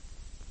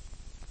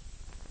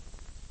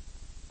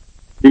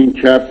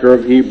Chapter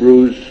of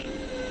Hebrews,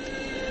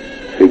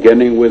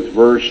 beginning with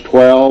verse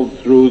 12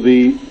 through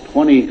the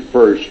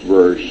 21st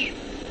verse,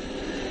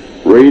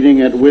 reading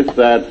it with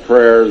that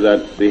prayer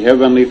that the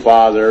Heavenly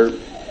Father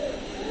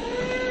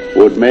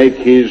would make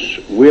His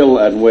will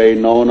and way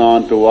known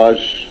unto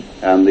us,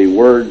 and the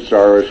words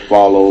are as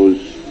follows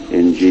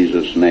in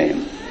Jesus'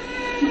 name.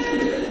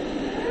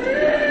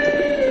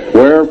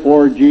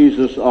 Wherefore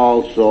Jesus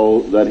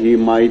also, that He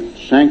might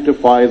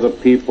sanctify the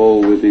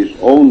people with His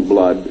own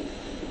blood,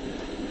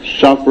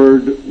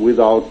 suffered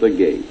without the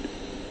gate.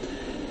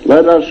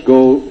 Let us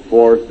go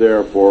forth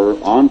therefore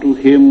unto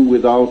Him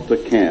without the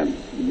camp,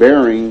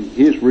 bearing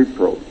His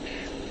reproach.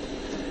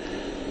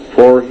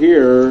 For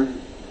here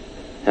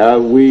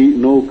have we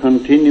no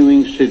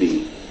continuing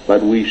city,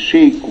 but we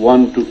seek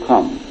one to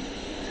come.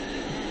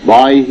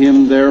 By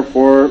Him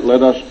therefore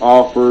let us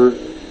offer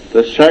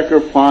the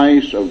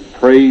sacrifice of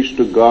praise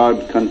to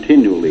God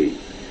continually,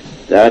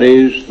 that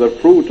is, the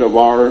fruit of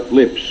our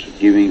lips,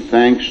 giving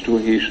thanks to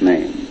His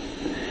name.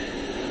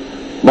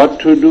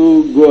 But to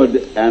do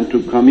good and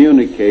to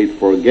communicate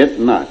forget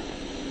not,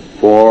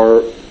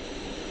 for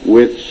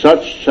with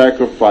such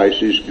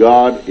sacrifices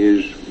God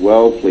is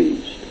well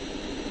pleased.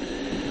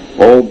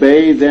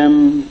 Obey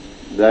them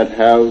that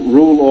have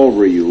rule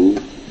over you,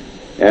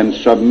 and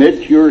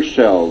submit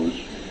yourselves,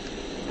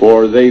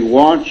 for they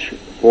watch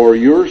for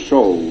your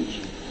souls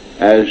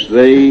as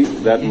they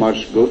that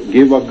must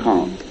give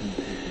account,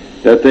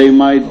 that they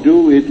might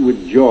do it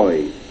with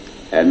joy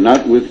and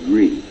not with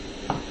grief,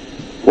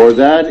 for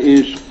that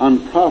is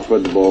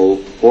unprofitable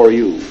for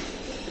you.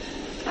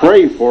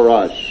 Pray for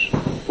us,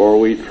 for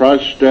we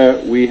trust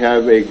we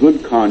have a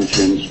good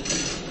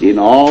conscience in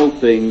all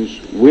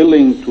things,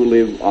 willing to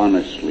live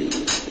honestly.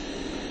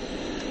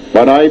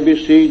 But I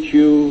beseech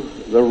you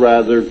the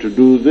rather to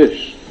do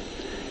this,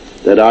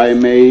 that I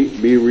may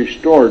be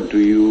restored to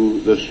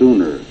you the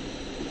sooner.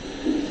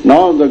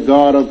 Now the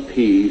God of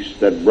peace,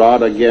 that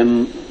brought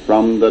again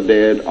from the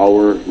dead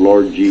our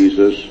Lord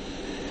Jesus,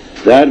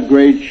 that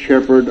great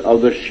shepherd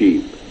of the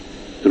sheep,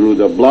 through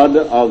the blood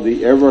of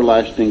the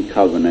everlasting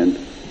covenant,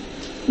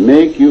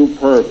 make you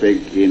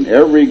perfect in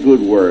every good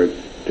work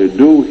to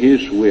do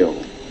His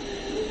will,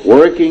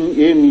 working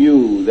in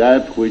you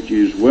that which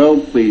is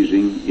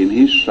well-pleasing in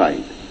His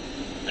sight,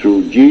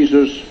 through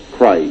Jesus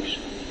Christ,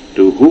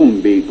 to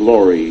whom be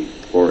glory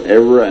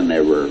forever and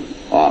ever.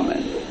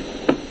 Amen.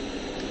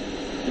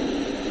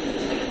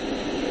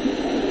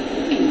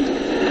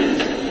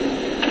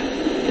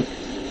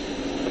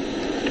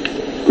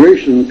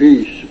 Grace and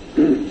peace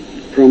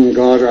from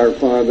God our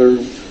Father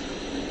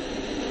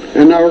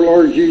and our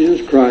Lord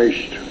Jesus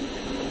Christ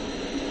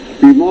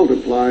be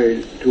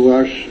multiplied to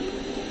us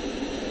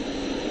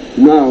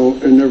now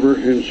and ever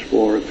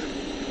henceforth.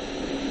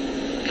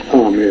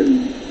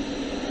 Amen.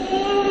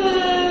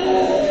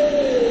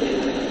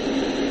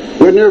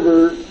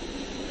 Whenever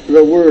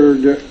the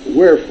word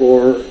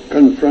wherefore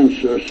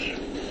confronts us,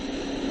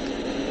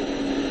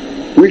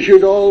 we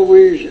should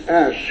always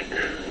ask,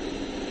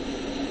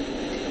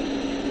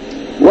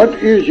 what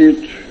is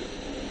it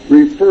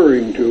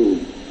referring to?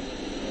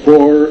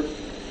 For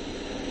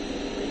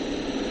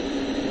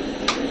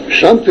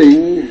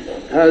something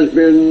has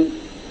been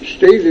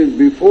stated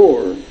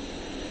before,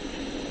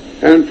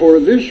 and for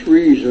this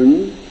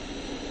reason,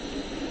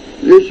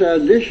 this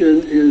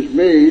addition is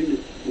made,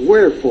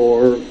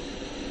 wherefore.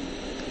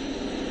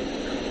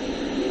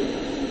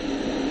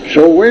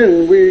 So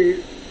when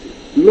we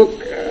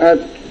look at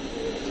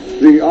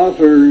the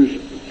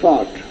author's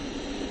thought,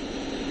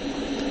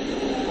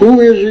 who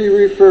is he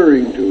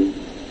referring to?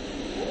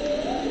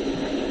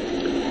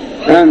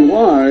 And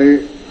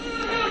why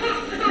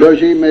does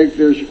he make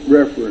this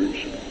reference?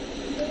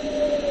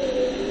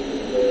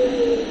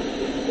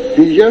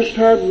 He just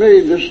had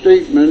made the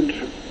statement,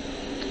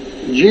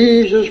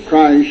 Jesus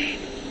Christ,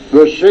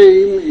 the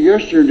same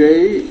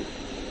yesterday,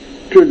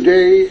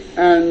 today,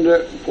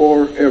 and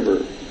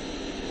forever.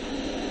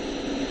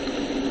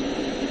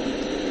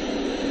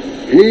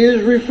 He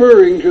is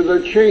referring to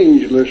the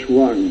changeless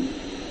one,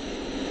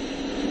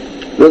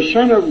 the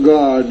Son of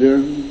God,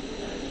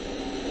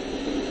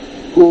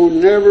 who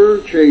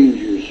never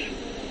changes.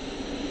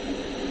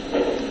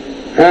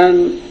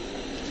 And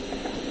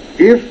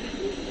if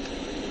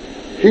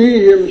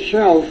He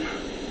Himself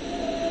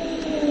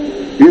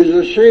is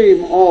the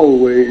same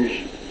always,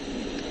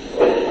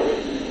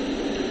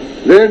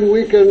 then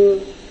we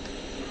can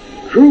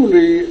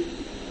truly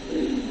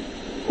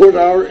put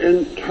our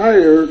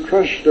entire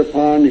trust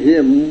upon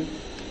Him,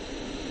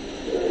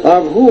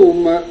 of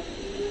whom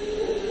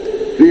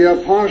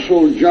the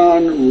Apostle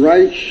John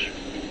writes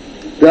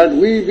that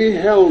we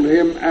beheld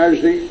Him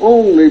as the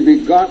only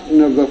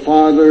begotten of the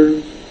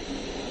Father,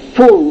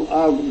 full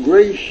of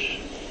grace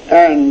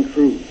and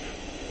truth.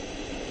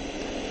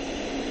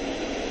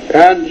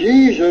 And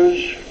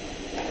Jesus,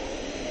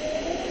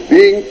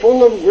 being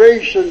full of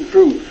grace and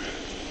truth,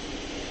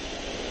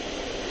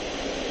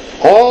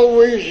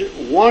 always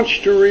wants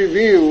to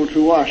reveal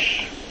to us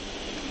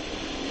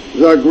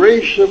the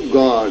grace of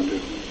God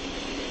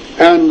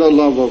and the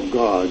love of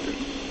God.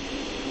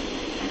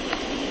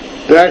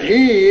 that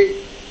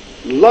he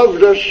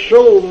loved us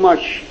so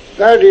much,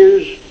 that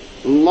is,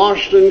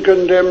 lost and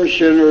condemned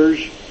sinners,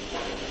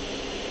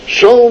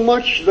 so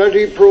much that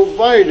he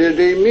provided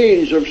a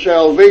means of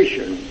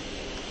salvation.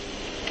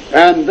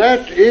 And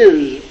that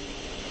is,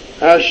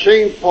 as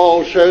St.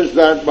 Paul says,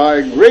 that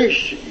by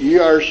grace ye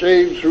are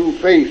saved through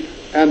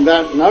faith, and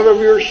that not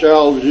of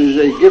yourselves is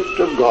a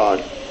gift of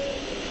God,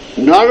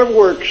 not of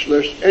works,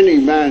 lest any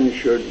man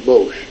should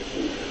boast.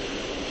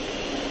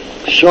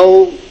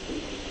 So,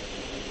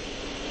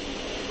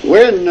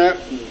 when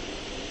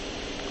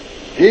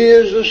he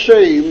is the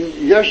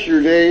same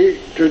yesterday,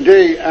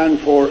 today, and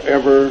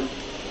forever,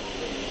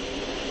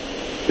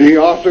 the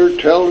author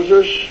tells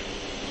us,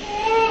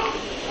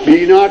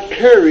 be not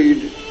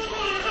carried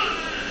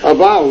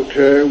about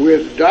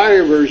with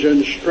divers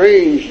and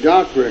strange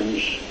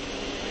doctrines,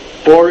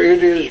 for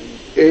it is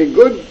a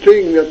good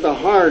thing that the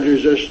heart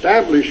is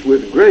established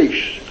with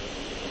grace,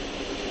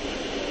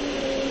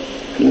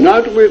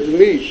 not with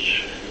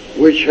meats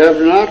which have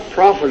not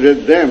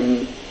profited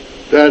them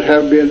that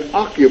have been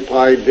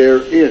occupied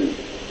therein,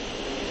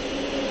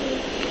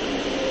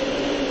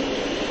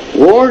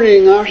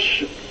 warning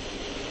us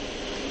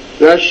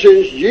that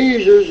since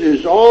Jesus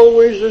is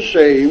always the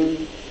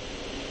same,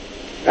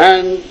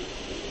 and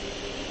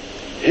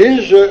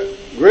his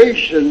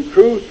grace and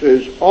truth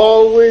is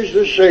always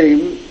the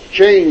same,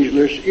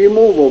 changeless,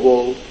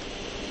 immovable,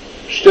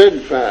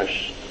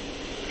 steadfast,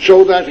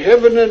 so that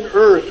heaven and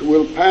earth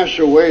will pass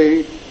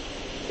away,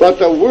 but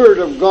the Word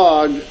of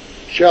God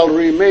shall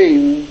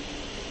remain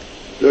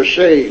the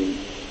same.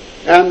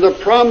 And the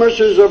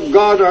promises of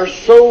God are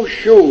so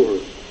sure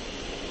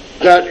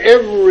that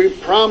every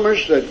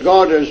promise that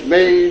God has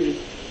made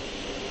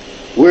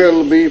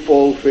will be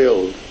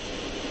fulfilled.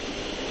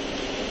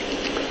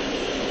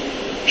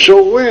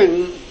 So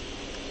when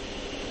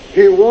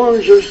he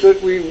warns us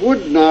that we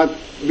would not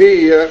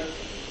be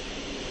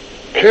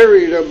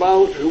carried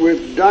about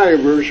with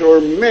divers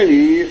or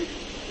many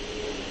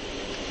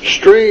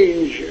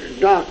strange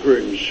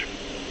doctrines,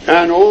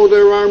 and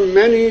there are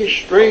many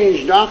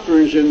strange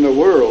doctrines in the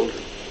world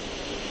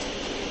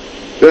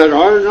that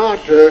are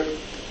not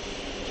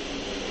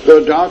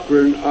the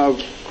doctrine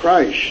of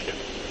Christ.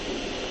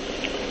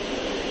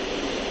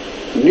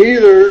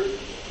 Neither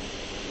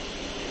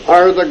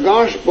are the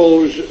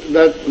gospels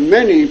that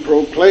many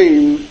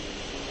proclaim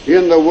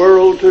in the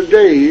world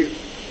today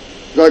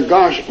the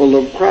gospel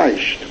of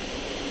Christ.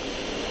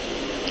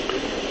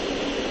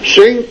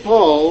 St.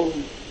 Paul,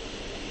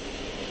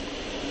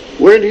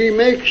 when he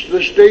makes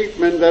the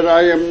statement that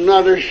I am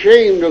not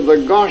ashamed of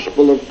the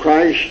gospel of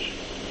Christ,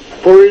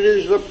 for it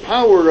is the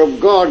power of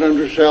God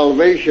unto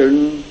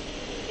salvation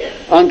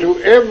unto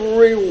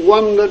every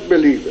one that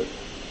believeth,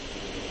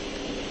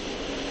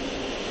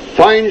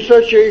 find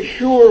such a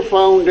sure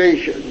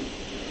foundation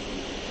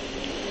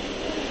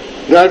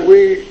that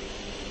we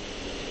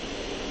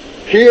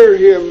hear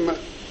him,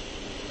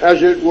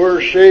 as it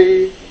were,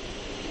 say,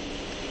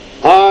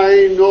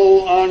 I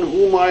know on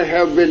whom I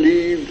have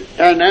believed,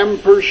 and am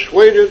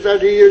persuaded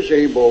that he is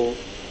able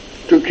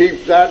to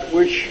keep that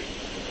which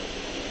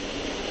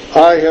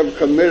I have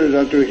committed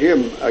unto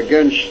him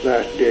against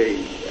that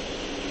day.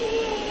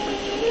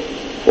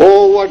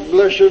 Oh, what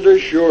blessed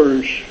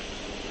assurance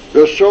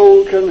the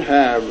soul can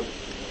have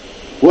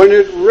when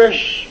it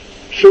rests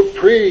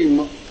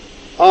supreme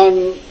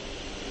on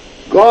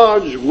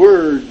God's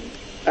Word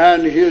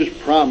and His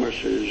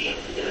promises.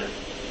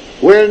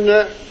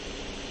 When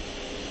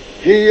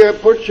he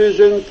puts his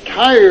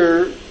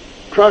entire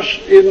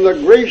trust in the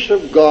grace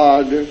of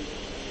God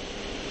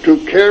to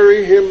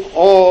carry him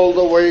all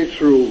the way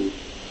through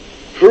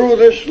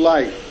this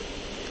life,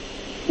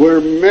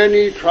 where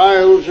many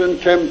trials and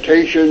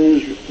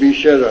temptations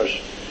beset us,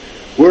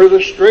 where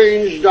the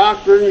strange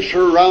doctrines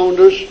surround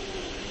us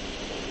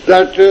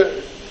that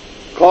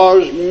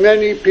cause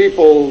many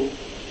people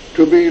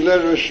to be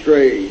led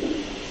astray.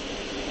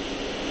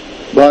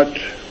 But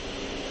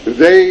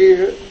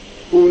they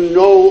who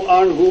know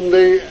on whom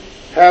they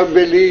have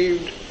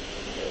believed,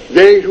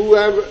 they who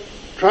have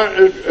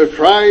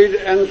tried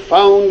and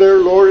found their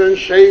Lord and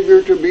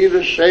Savior to be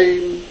the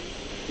same,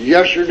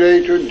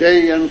 yesterday,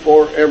 today, and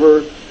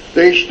forever,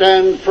 they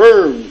stand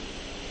firm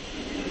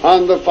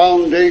on the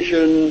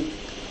foundation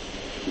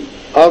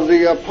of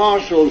the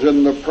apostles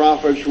and the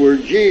prophets, where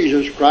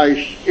Jesus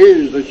Christ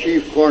is the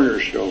chief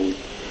cornerstone.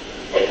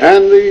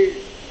 And the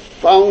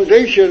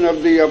foundation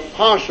of the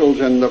apostles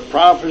and the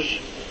prophets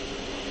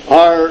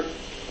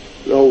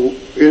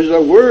is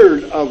the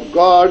Word of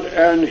God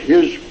and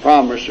His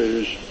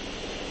promises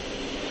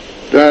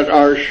that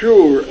are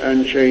sure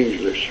and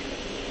changeless.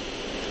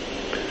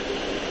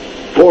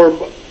 For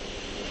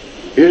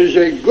it is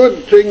a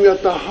good thing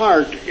that the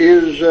heart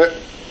is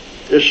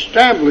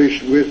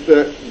established with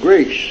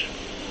grace.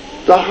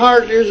 The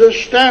heart is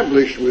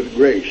established with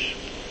grace.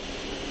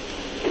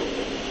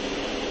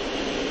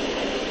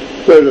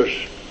 Let us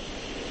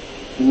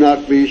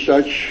not be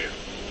such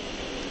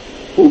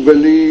who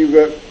believe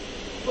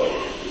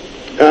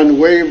and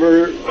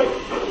waver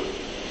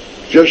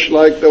just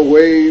like the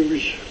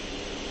waves,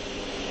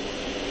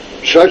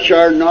 such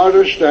are not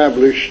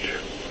established.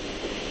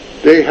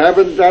 They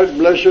haven't that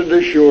blessed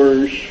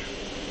assurance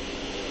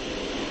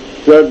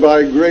that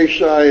by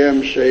grace I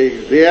am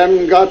saved. They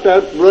haven't got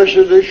that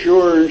blessed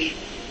assurance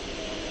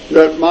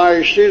that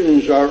my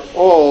sins are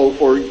all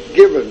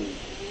forgiven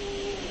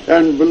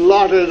and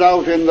blotted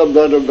out in the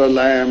blood of the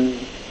Lamb.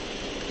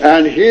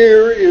 And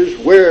here is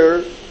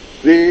where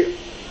the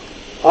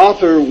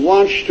author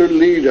wants to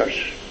lead us,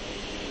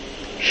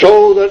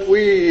 so that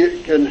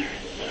we can,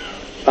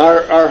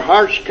 our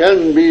hearts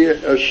can be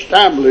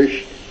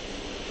established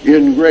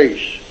in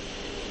grace.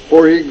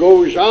 For he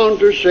goes on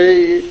to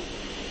say,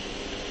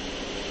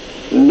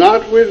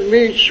 not with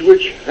meats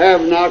which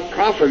have not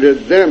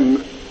profited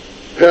them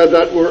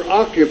that were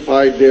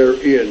occupied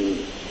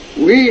therein.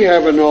 We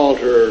have an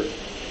altar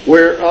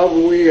whereof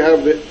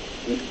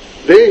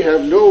they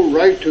have no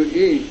right to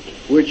eat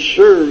which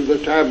serve the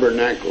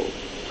tabernacle.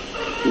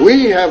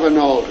 We have an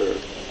altar.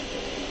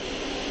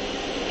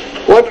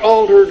 What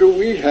altar do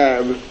we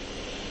have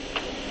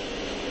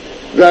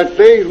that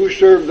they who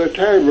serve the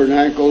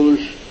tabernacles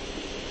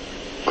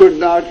could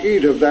not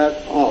eat of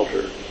that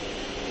altar?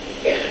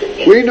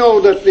 We know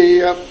that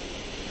the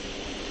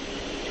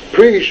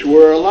priests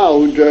were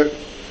allowed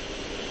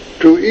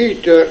to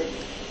eat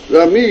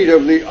the meat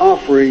of the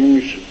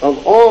offerings,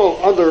 of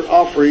all other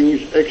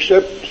offerings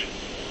except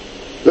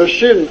the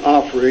sin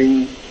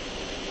offering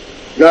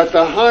that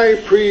the high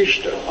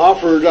priest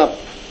offered up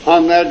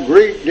on that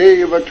great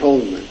day of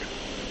atonement.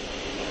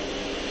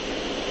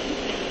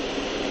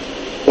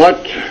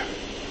 But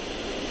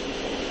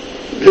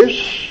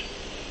this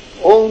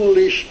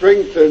only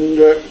strengthened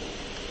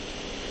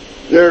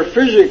their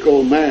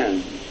physical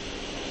man,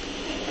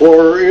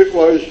 for it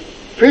was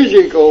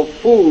physical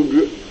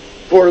food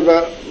for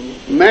the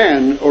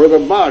man or the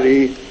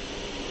body,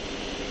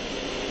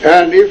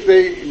 and if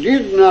they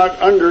did not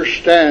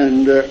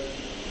understand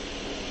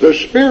the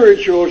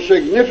spiritual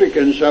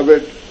significance of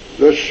it,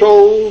 the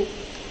soul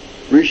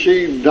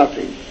received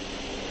nothing.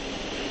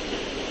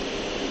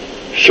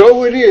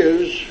 So it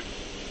is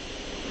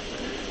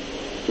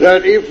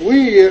that if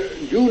we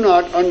do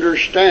not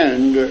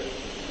understand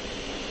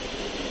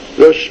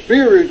the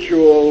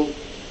spiritual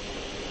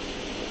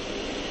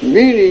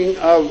meaning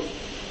of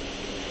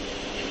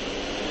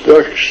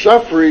the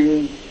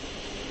suffering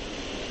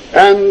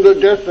and the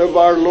death of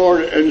our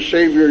Lord and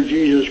Savior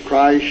Jesus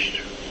Christ,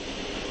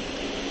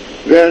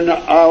 then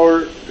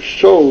our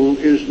soul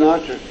is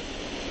not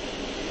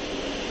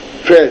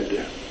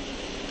fed,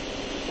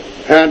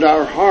 and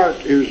our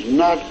heart is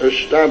not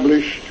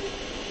established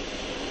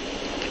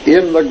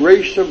in the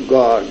grace of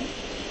God,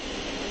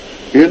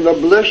 in the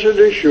blessed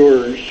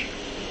assurance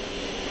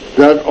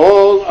that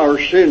all our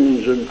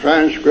sins and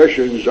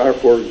transgressions are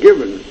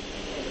forgiven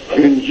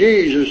in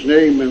Jesus'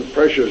 name and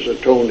precious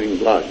atoning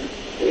blood.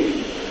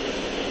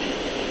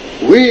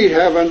 We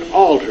have an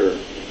altar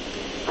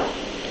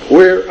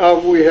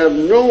whereof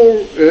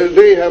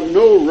they have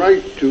no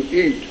right to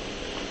eat,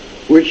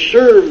 which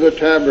serve the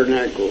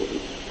tabernacle.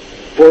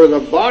 For the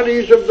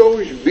bodies of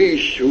those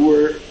beasts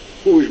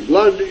whose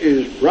blood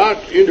is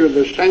brought into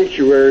the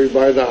sanctuary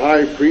by the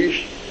high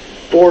priest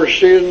for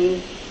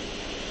sin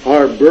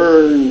are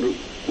burned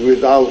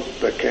without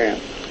the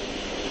camp.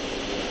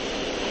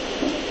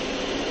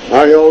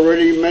 I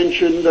already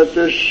mentioned that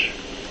this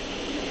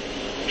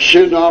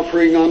sin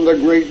offering on the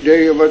great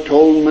day of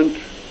atonement,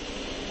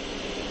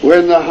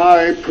 when the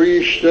high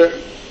priest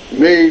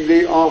made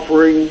the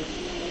offering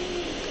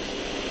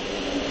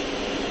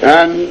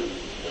and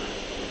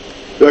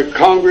the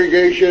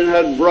congregation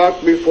had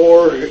brought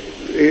before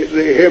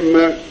him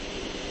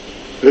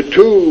the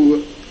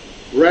two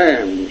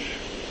rams,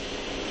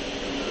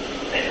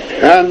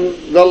 and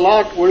the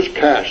lot was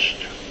cast.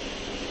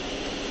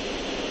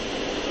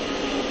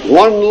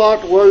 One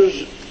lot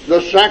was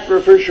the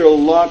sacrificial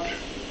lot,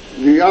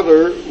 the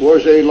other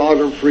was a lot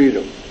of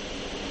freedom.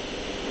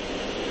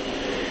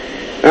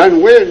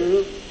 And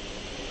when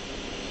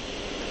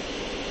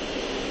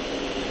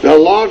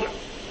the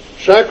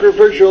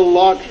sacrificial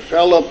lot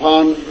fell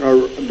upon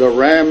the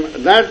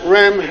ram, that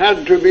ram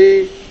had to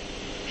be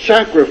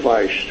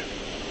sacrificed.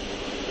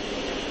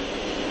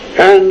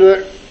 And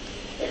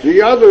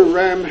the other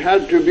ram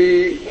had to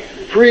be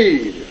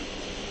freed.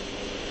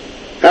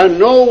 And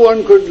no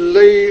one could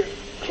lay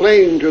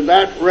claim to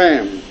that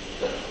ram.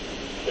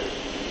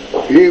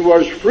 He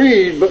was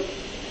freed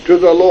to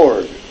the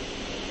Lord.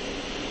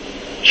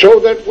 So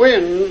that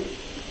when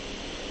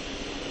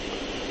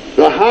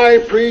the high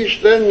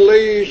priest then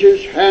lays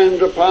his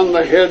hand upon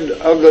the head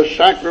of the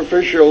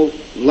sacrificial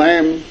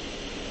lamb,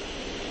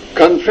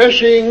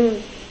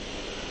 confessing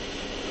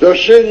the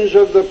sins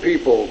of the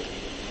people,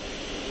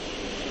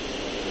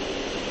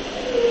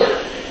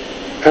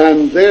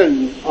 and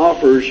then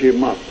offers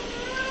him up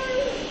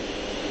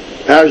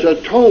as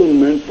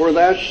atonement for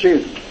that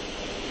sin.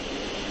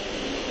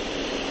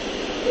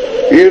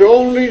 It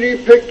only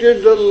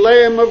depicted the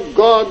Lamb of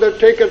God that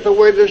taketh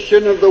away the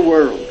sin of the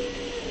world.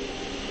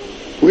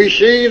 We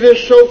see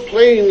this so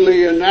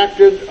plainly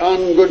enacted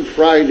on Good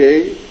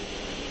Friday,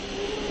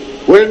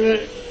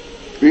 when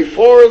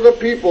before the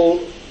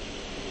people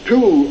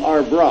two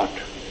are brought.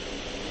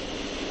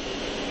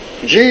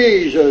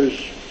 Jesus,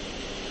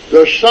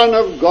 the Son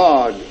of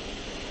God,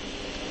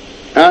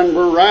 and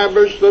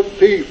Barabbas, the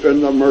thief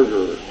and the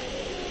murderer.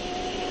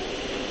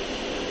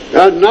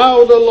 And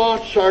now the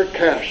lots are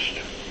cast.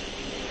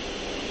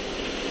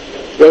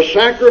 The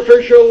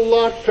sacrificial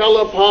lot fell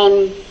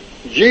upon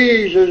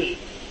Jesus,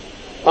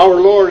 our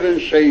Lord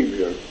and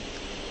Savior.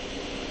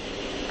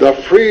 The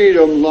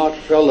freedom lot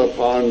fell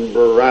upon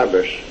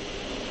Barabbas,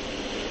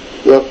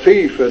 the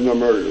thief and the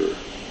murderer.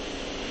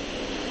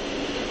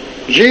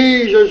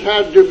 Jesus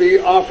had to be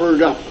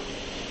offered up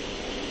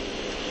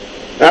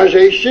as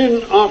a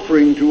sin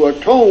offering to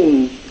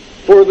atone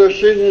for the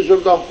sins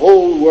of the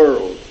whole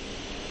world.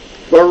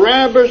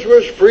 Barabbas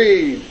was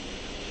freed.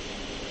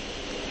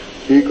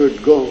 He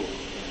could go.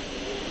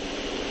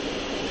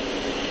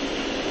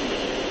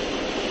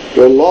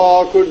 The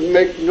law could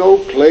make no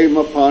claim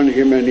upon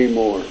him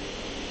anymore.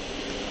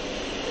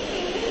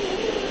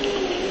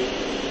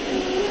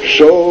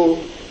 So,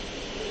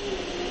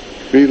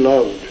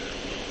 beloved,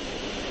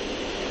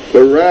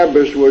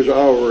 Barabbas was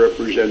our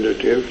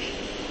representative.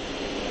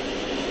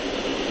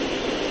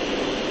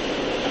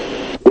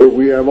 For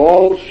we have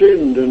all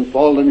sinned and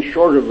fallen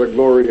short of the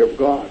glory of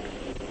God.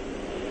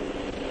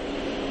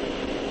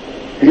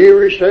 He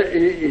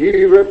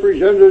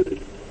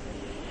represented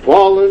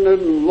fallen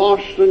and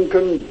lost and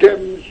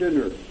condemned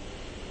sinners.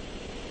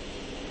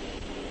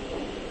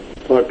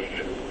 But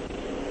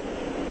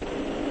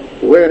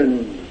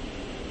when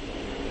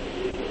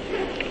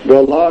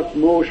the lot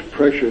most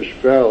precious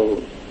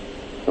fell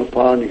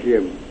upon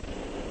him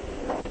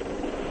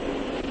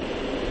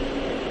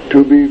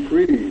to be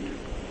freed,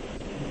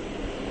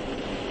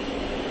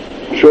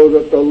 so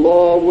that the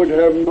law would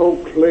have no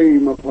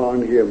claim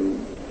upon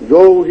him,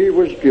 though he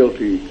was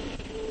guilty,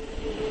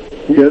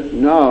 yet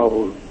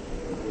now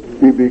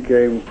he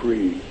became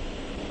free.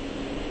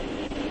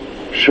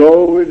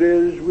 So it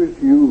is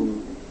with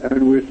you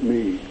and with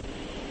me.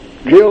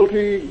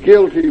 Guilty,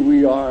 guilty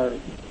we are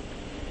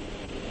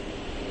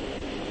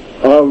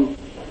of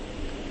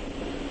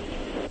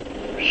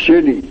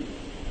sinning,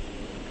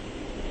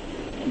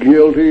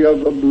 guilty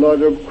of the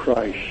blood of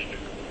Christ.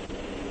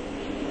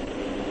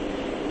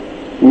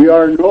 We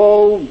are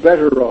no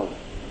better off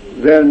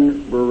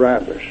than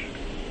Barabbas.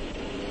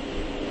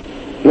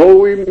 Though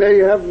we may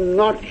have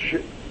not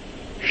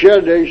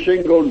shed a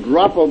single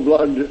drop of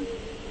blood,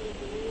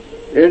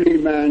 any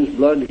man's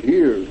blood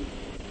here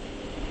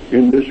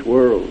in this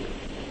world,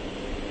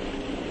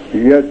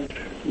 yet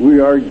we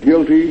are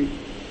guilty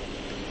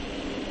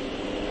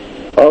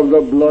of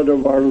the blood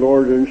of our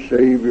Lord and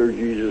Savior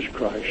Jesus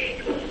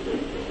Christ.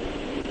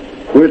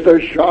 With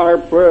the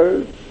sharp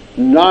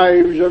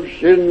knives of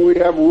sin we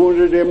have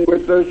wounded him,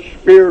 with the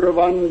spear of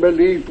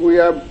unbelief we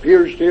have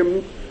pierced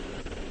him.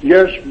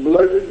 Yes,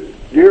 blood,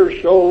 dear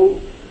soul,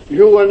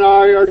 you and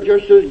I are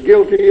just as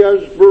guilty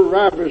as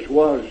Barabbas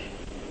was.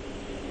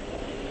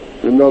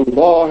 And the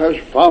law has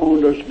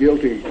found us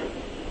guilty,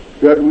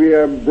 that we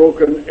have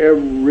broken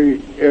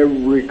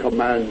every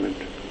commandment.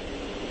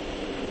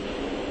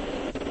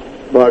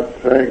 But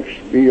thanks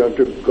be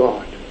unto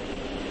God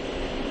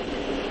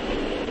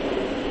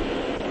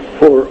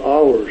for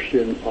our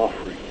sin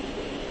offering.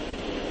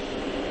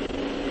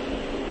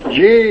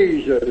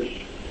 Jesus,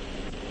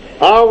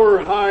 our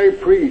high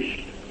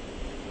priest,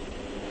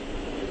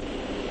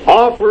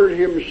 offered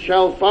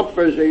himself up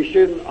as a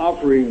sin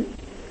offering.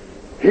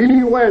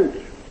 He went,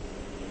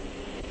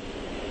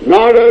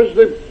 not as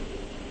the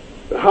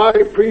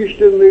high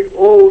priest in the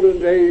olden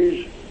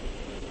days,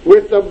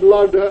 with the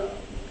blood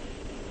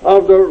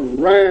of the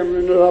ram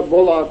and the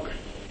bullock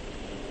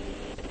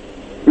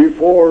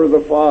before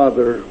the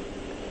Father,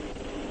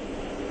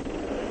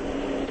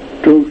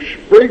 to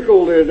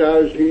sprinkle it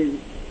as he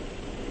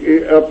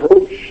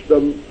approached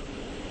the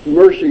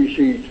mercy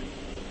seat,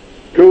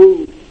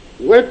 to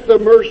wet the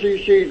mercy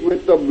seat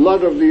with the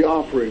blood of the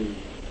offering.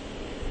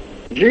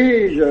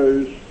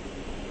 Jesus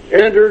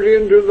entered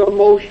into the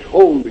most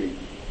holy,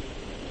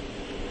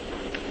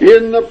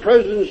 in the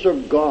presence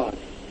of God.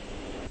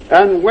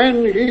 And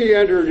when he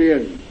entered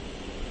in,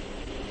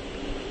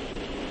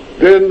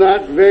 then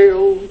that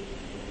veil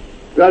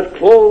that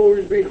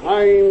closed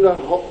behind the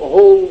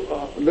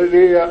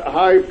the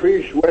high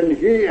priest when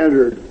he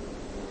entered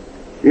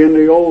in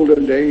the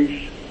olden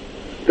days,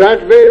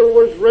 that veil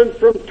was rent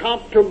from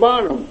top to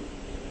bottom,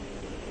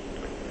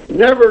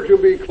 never to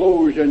be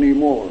closed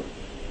anymore.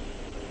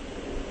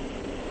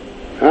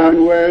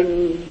 And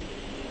when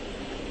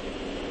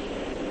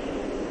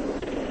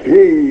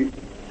he,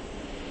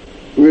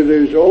 with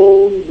his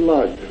own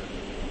blood,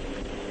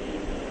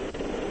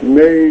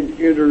 made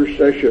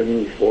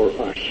intercession for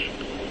us,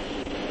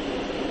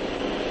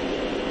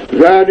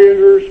 that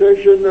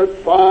intercession that,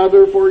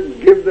 Father,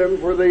 forgive them,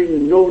 for they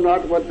know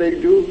not what they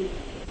do.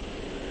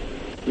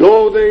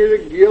 Though they are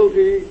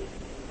guilty,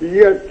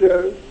 yet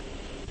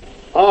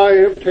I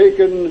have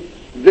taken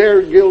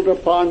their guilt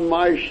upon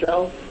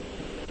myself.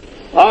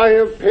 I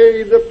have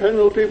paid the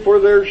penalty for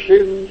their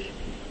sins,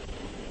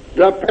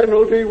 the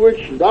penalty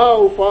which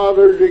thou,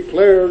 Father,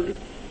 declared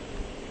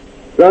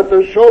that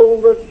the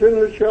soul that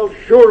sinneth shall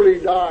surely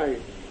die.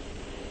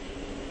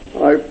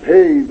 I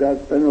paid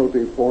that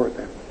penalty for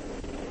them.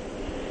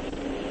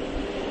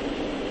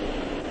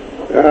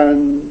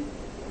 And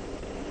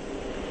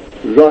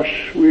thus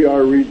we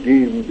are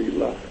redeemed,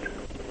 beloved.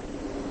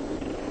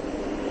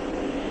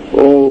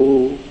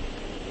 Oh,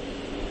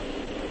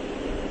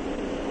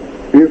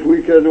 if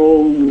we can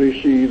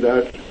only see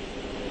that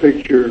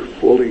picture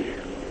fully,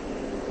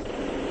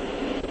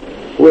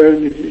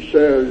 when he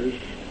says,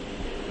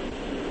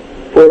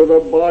 for the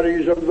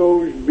bodies of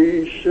those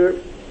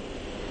beasts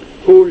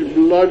whose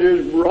blood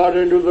is brought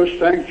into the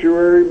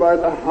sanctuary by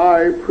the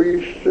high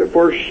priest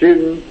for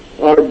sin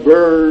are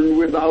burned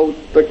without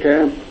the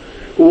camp.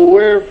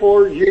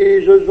 Wherefore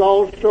Jesus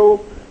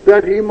also,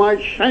 that he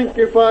might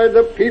sanctify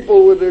the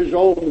people with his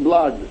own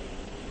blood,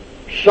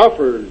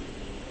 suffered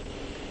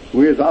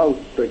without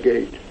the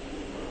gate.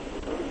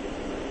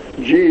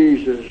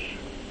 Jesus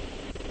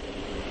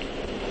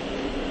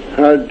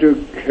had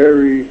to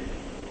carry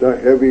the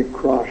heavy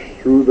cross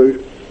through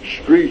the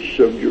streets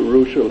of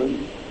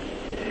Jerusalem,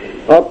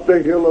 up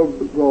the hill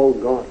of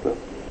Golgotha.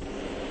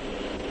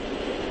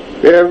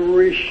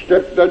 Every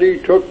step that he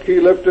took, he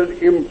left an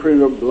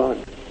imprint of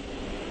blood.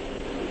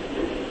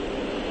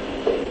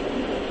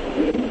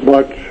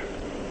 But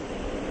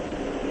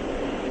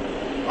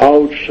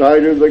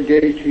outside of the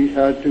gate he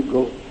had to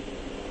go.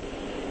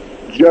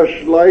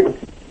 Just like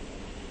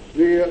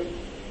the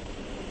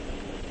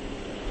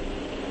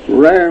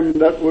ram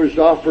that was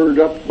offered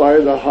up by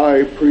the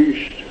high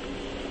priest,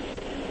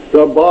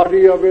 the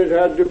body of it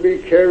had to be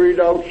carried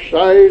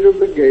outside of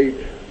the gate,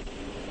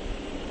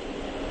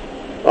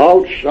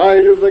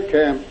 outside of the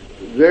camp,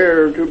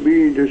 there to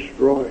be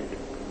destroyed.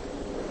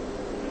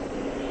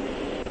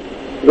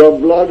 The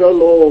blood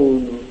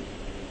alone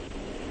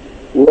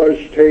was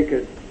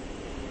taken.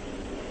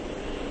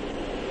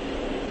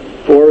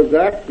 For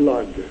that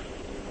blood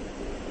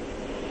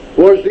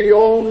was the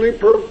only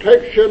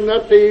protection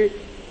that the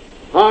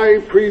high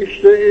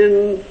priest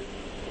in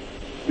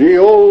the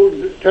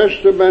Old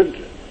Testament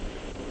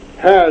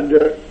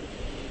had.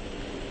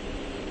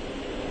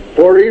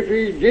 For if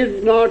he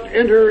did not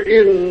enter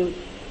in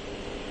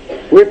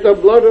with the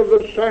blood of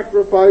the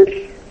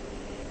sacrifice,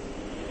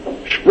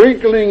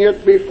 sprinkling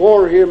it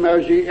before him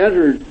as he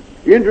entered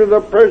into the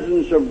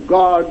presence of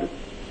God,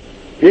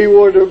 he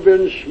would have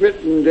been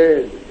smitten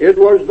dead. It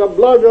was the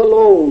blood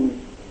alone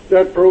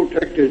that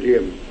protected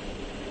him.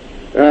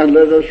 And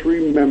let us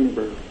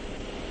remember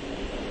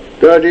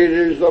that it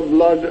is the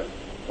blood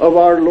of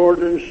our Lord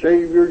and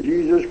Savior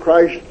Jesus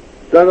Christ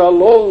that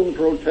alone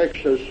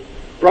protects us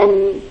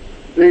from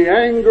the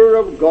anger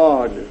of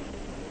God.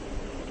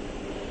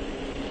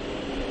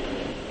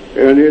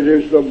 And it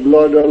is the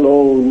blood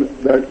alone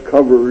that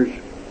covers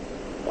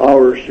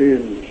our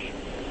sins,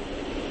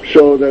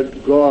 so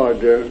that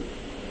God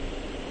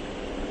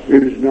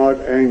is not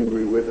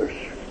angry with us,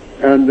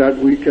 and that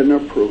we can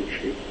approach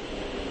him.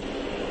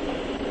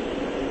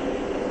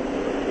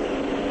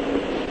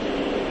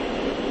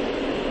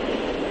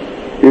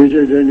 Is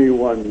it any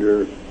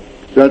wonder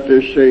that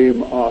the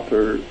same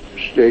author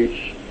states,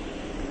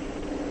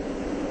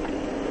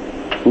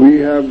 we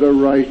have the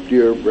right,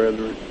 dear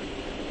brethren,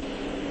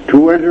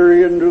 to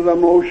enter into the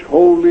most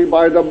holy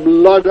by the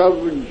blood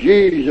of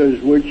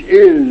Jesus, which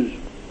is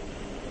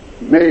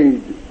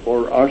made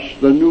for us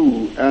the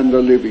new and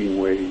the living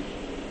way,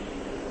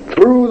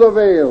 through the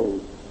veil,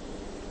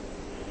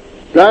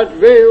 that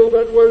veil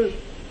that was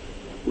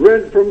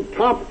rent from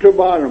top to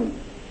bottom,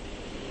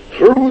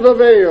 through the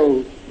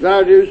veil,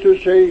 that is to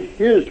say,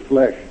 his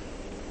flesh.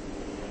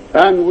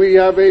 And we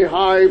have a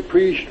high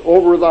priest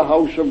over the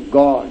house of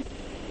God.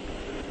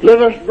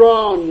 Let us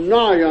draw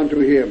nigh unto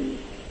him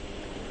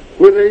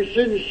with a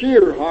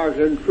sincere heart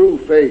and true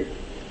faith,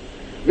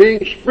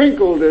 being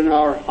sprinkled in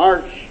our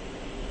hearts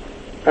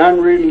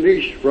and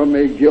released from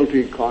a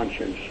guilty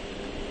conscience.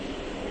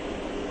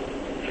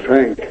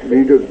 Thanks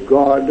be to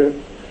God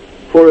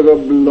for the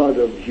blood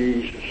of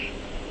Jesus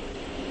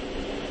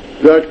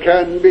that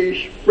can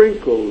be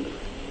sprinkled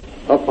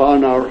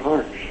upon our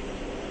hearts,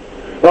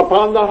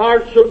 upon the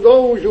hearts of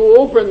those who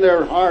open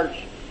their hearts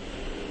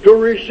to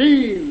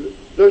receive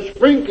the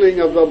sprinkling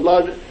of the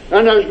blood.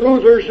 And as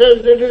Luther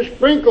says, it is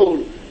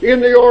sprinkled in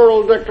the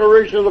oral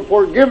declaration of the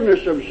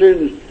forgiveness of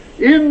sins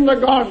in the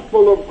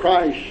gospel of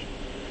Christ.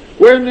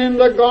 When in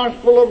the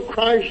gospel of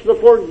Christ the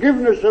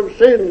forgiveness of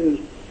sins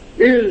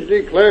is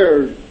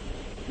declared,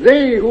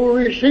 they who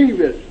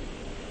receive it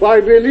by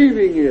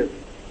believing it,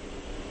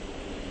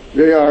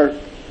 they are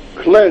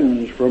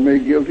cleansed from a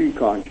guilty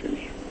conscience.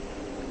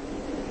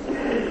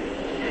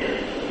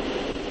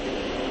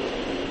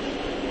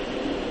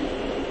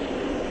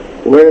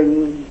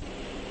 When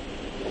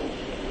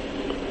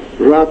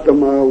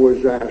Ratama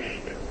was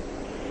asked,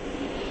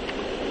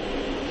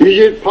 is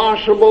it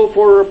possible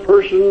for a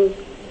person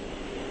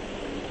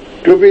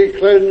to be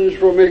cleansed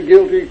from a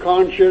guilty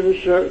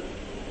conscience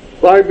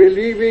by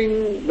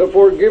believing the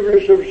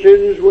forgiveness of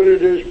sins when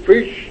it is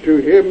preached to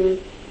him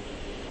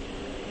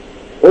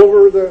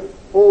over the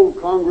whole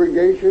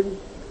congregation?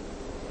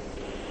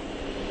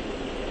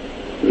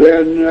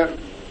 Then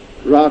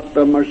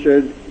Ratama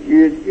said,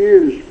 it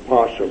is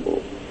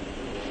possible.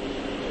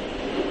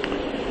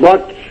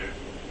 But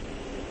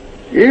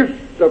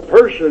if the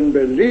person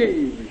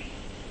believes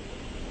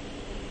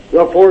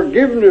the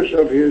forgiveness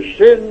of his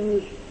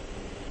sins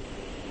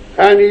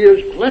and he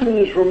is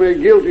cleansed from a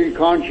guilty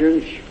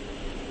conscience,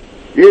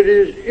 it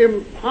is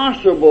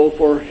impossible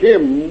for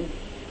him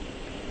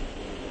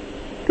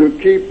to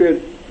keep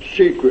it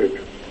secret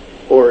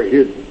or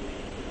hidden.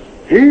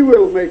 He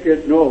will make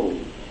it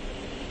known.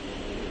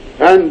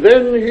 And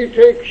then he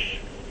takes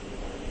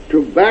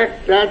to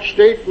back that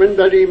statement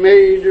that he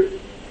made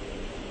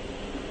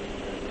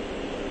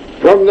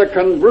from the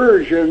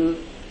conversion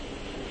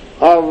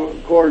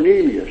of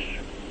Cornelius,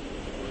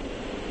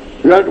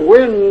 that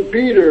when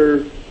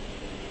Peter,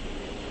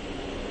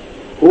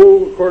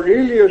 who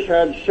Cornelius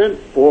had sent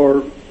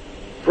for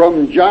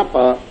from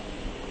Joppa,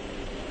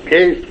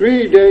 a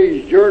 3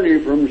 days journey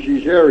from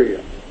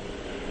Caesarea,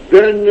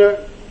 then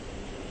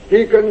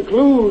he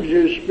concludes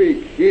his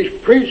speech. He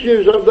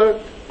preaches of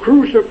the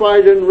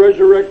crucified and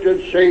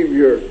resurrected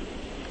Savior,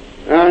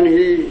 and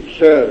he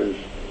says,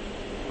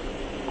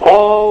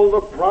 all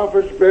the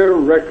prophets bear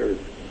record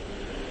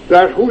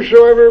that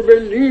whosoever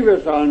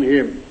believeth on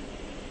him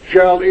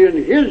shall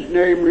in his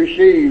name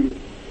receive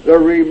the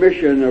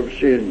remission of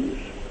sins.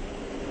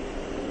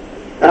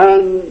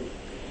 And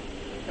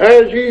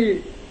as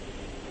he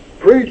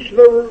preached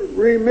the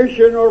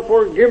remission or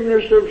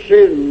forgiveness of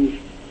sins,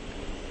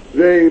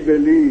 they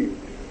believed.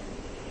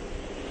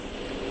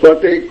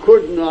 But they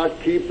could not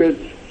keep it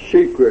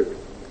secret.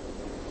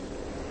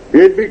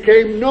 It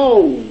became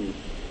known,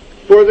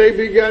 for they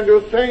began to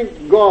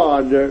thank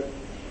God,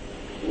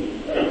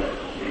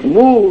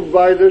 moved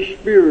by the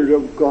Spirit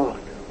of God.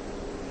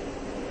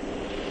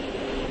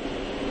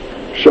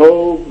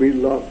 So,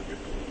 beloved,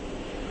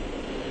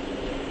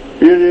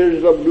 it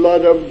is the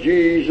blood of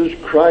Jesus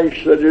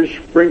Christ that is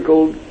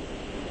sprinkled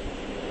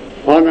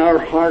on our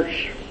hearts,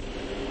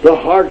 the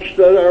hearts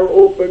that are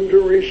open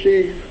to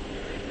receive,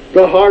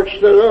 the hearts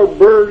that are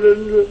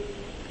burdened,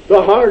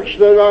 the hearts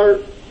that are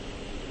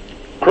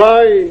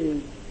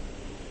crying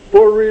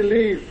for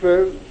relief,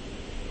 for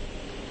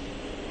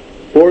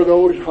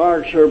those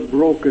hearts are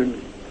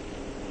broken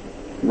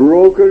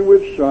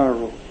with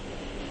sorrow.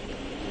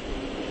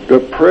 The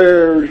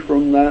prayers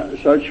from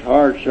such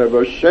hearts have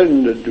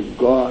ascended to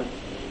God.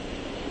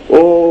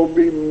 Oh,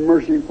 be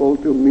merciful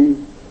to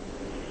me.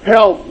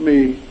 Help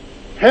me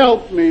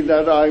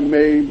that I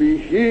may be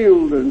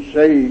healed and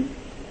saved.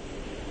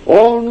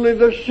 Only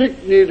the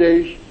sick need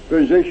a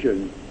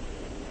physician.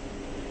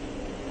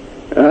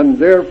 And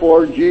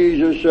therefore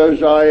Jesus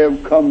says, I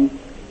have come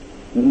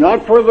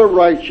not for the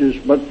righteous,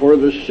 but for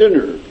the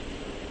sinner,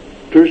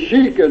 to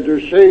seek and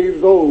to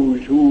save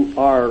those who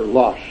are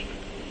lost.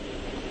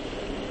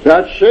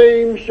 That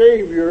same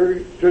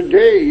Savior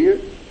today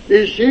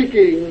is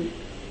seeking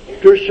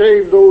to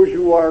save those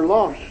who are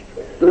lost,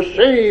 the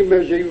same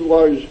as he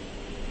was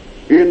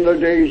in the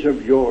days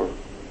of yore.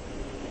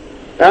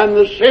 And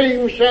the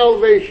same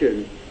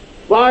salvation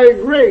by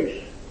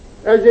grace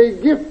as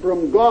a gift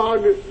from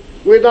God,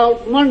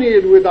 without money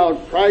and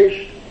without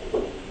price,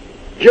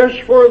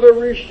 just for the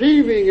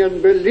receiving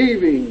and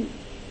believing,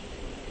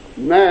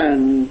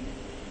 man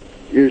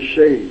is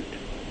saved.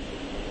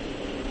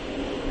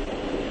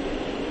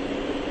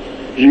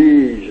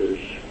 Jesus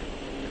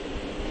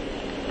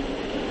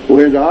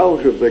went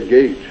out of the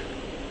gate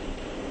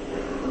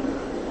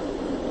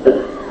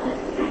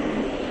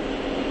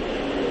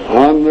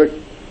on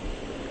the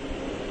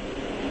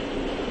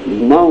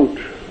Mount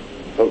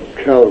of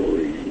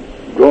Calvary,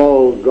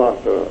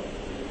 Golgotha,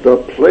 the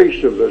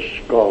place of the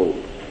skull,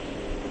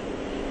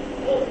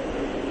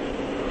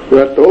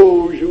 that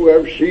those who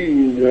have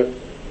seen that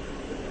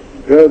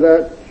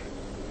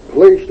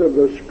place of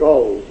the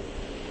skull,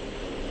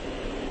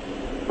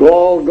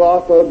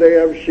 Golgotha, they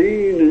have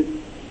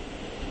seen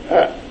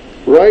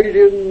right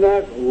in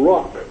that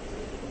rock,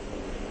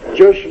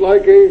 just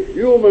like a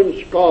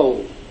human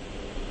skull,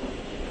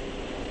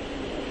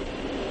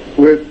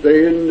 with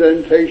the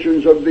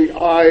indentations of the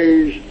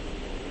eyes,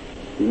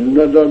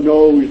 the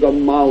nose, the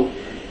mouth.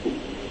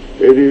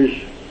 It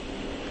is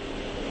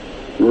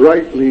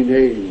rightly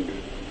named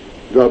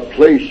the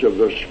place of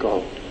the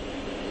skull.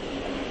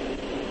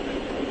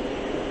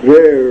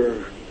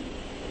 There,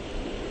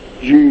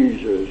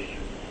 Jesus,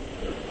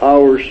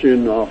 our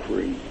sin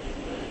offering,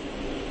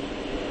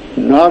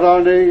 not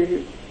on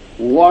a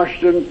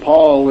washed and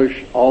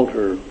polished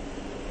altar,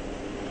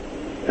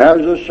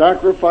 as the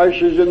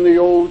sacrifices in the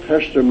Old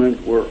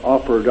Testament were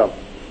offered up,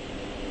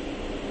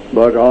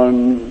 but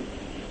on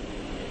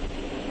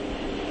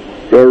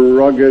the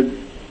rugged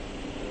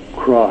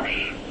cross,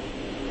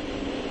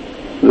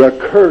 the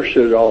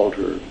cursed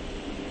altar.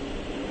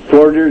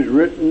 For it is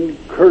written,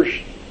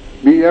 cursed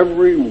be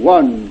every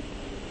one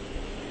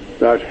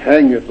that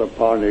hangeth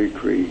upon a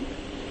tree.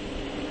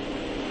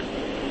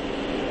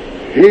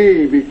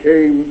 He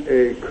became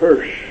a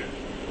curse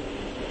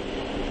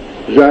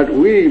that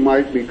we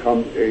might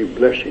become a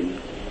blessing.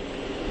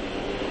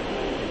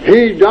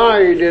 He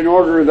died in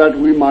order that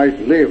we might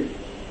live.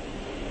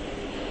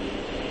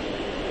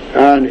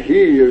 And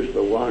he is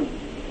the one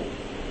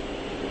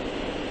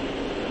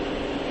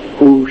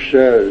who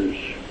says,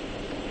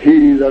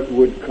 he that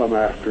would come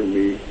after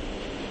me,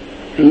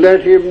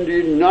 let him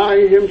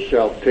deny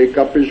himself, take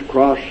up his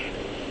cross,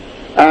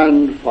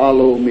 and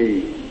follow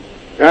me.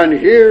 And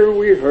here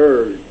we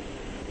heard,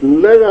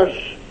 let us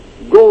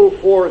go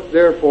forth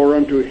therefore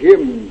unto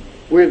him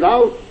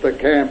without the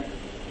camp,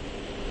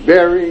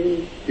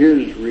 bearing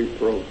his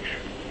reproach.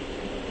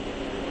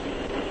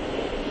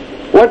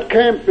 What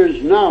camp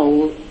is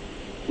now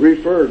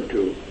referred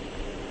to?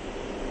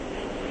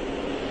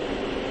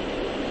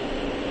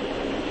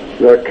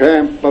 The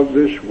camp of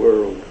this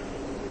world,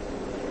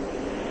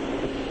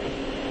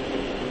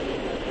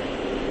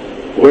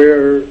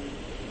 where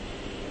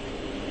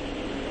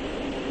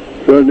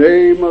the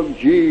name of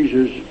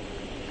Jesus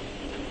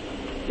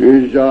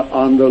is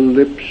on the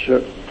lips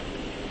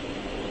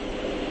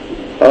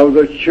of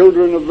the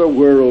children of the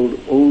world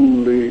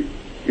only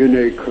in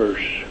a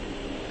curse,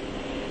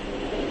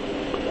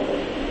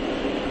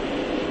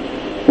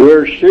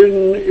 where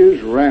sin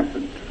is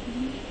rampant,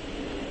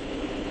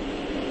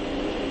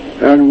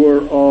 and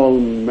where all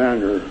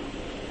manner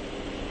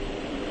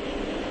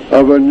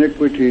of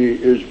iniquity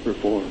is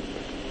performed.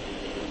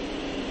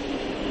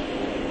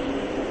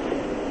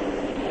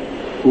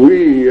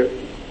 We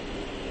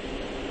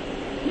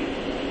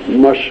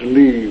must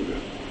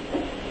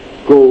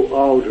go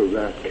out of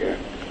that camp.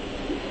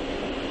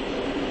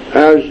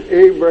 As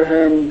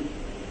Abraham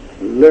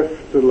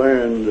left the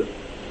land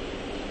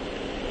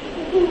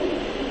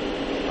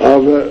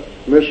of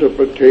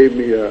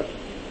Mesopotamia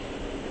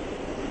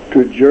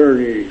to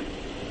journey,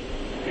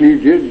 he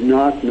did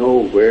not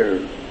know where,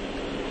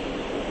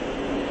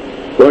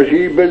 but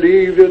he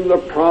believed in the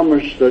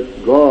promise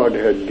that God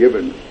had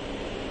given,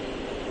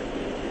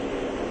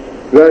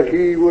 that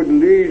he would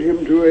lead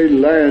him to a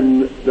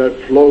land that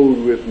flowed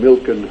with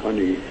milk and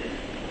honey,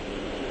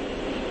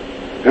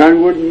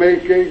 and would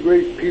make a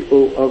great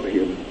people of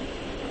him.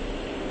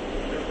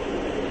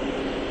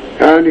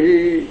 And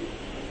he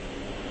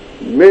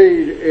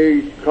made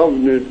a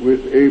covenant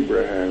with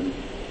Abraham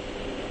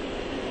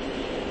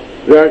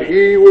that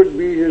he would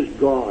be his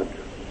God,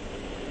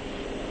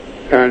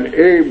 and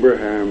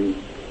Abraham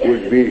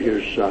would be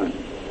his son.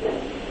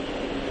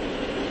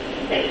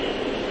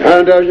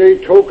 And as a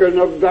token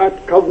of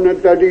that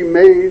covenant that he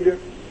made,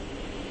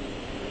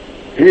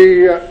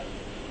 he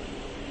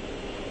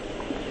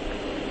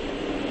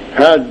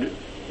had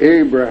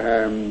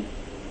Abraham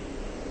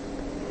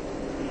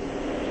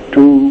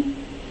to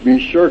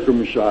be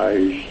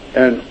circumcised,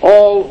 and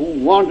all who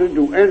wanted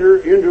to enter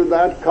into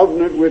that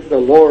covenant with the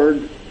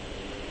Lord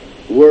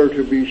were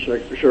to be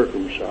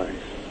circumcised.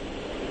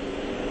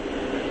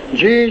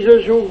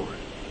 Jesus, who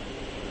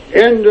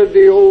ended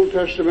the Old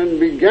Testament,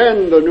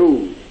 began the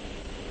New.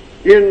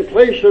 In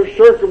place of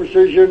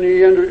circumcision,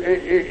 he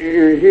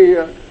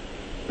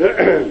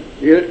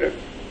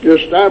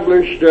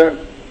established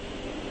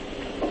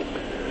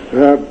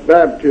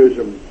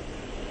baptism.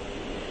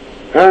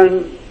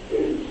 And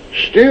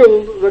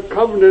still the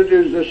covenant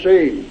is the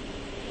same.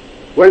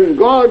 When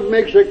God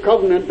makes a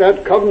covenant,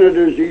 that covenant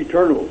is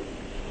eternal.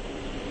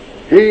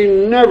 He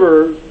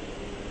never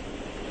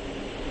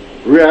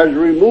has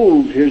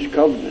removed his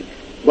covenant.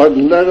 But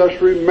let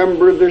us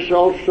remember this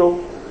also,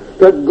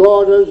 that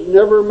God has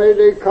never made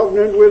a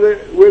covenant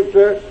with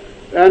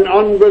an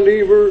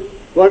unbeliever,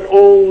 but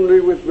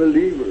only with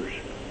believers.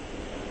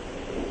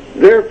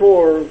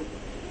 Therefore,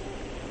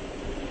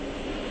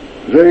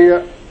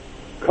 the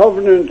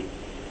covenant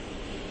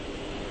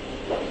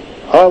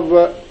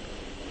of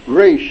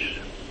grace,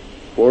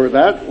 for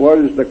that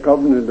was the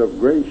covenant of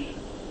grace.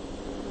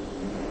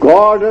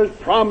 God has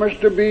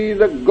promised to be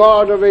the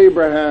God of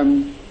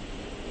Abraham,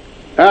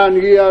 and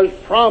he has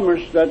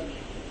promised that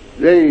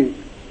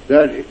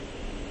that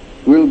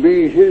will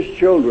be his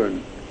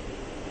children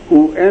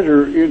who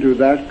enter into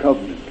that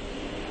covenant.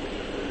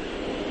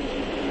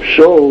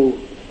 So,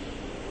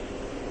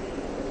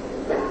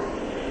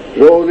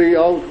 though the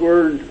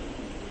outward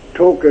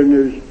token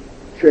is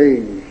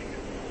changed,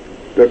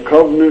 the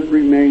covenant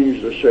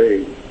remains the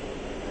same.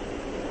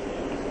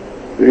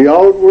 The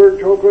outward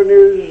token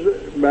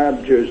is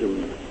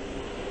baptism.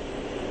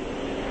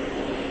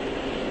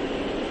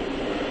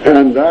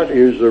 And that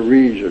is the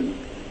reason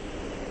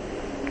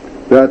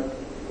that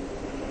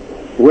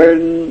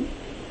when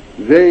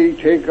they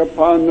take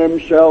upon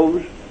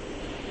themselves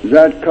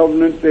that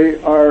covenant,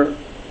 they are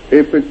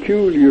a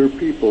peculiar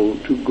people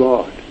to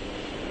God.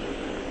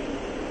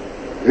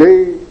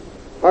 They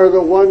are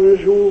the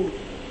ones who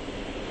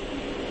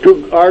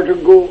are to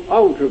go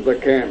out of the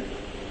camp,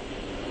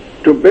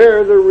 to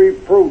bear the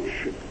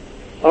reproach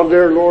of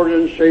their Lord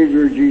and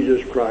Savior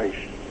Jesus Christ.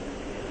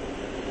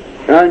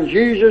 And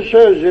Jesus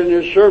says in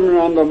his Sermon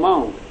on the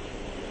Mount,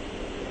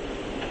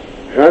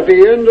 at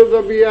the end of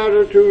the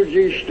Beatitudes,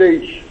 he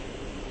states,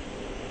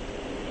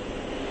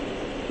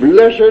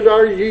 "Blessed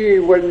are ye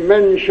when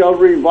men shall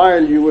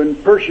revile you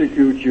and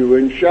persecute you,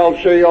 and shall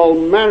say all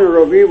manner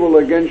of evil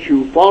against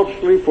you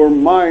falsely for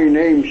my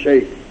name's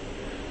sake.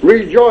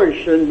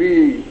 Rejoice and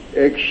be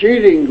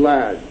exceeding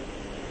glad,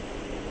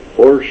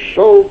 For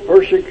so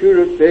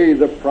persecuted they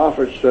the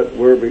prophets that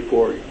were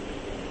before you.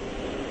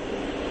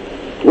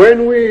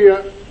 When we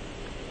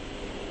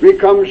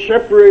become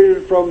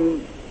separated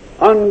from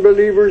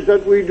unbelievers,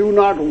 that we do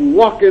not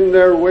walk in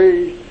their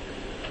ways,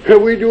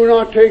 we do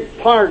not take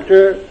part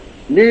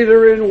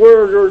neither in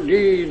word or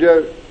deed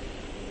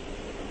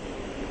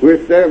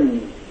with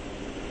them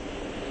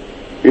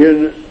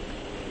in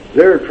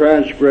their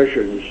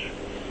transgressions,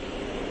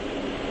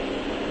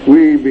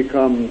 we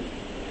become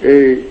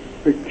a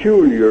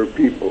peculiar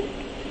people,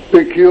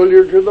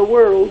 peculiar to the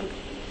world.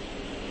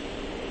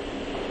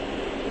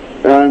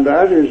 And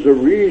that is the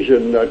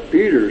reason that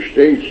Peter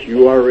states,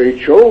 you are a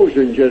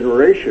chosen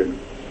generation,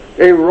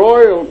 a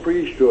royal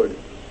priesthood,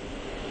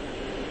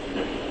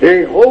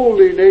 a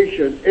holy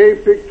nation, a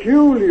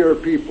peculiar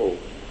people,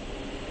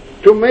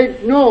 to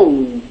make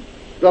known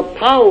the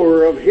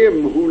power of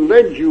him who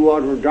led you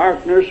out of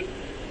darkness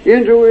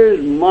into his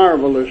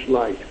marvelous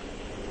light.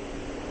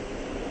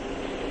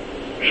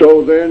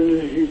 So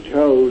then he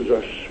tells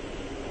us,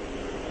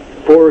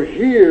 for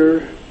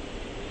here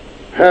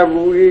have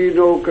we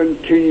no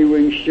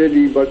continuing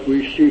city, but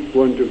we seek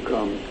one to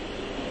come.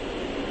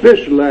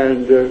 This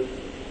land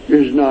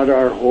is not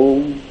our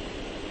home.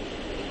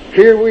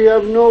 Here we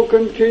have no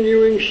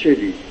continuing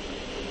city.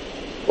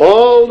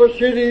 All the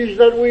cities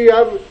that we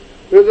have,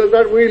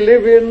 that we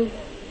live in,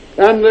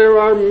 and there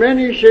are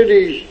many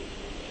cities,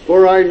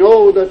 for I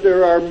know that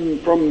there are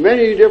from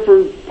many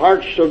different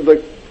parts of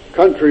the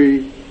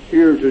country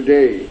here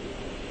today,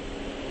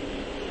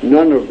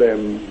 none of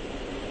them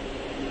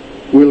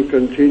will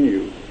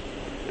continue.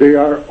 They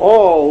are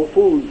all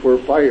food for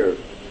fire,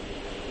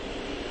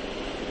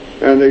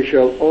 and they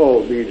shall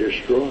all be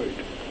destroyed.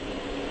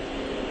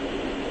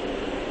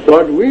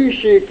 But we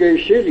seek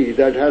a city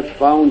that hath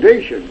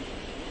foundation,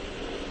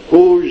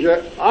 whose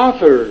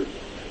author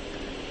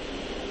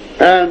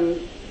and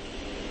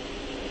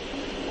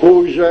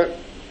whose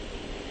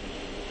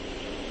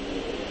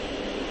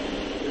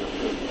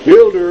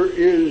builder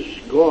is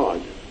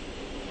God.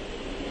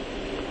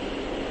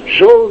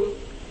 So,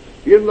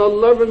 in the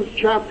 11th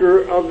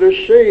chapter of the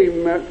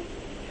same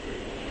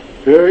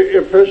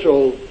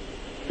epistle,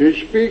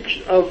 he speaks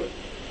of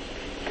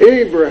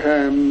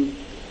Abraham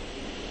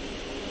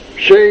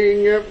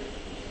saying,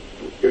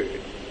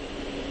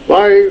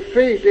 by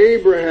faith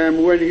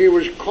Abraham, when he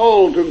was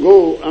called to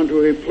go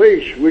unto a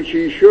place which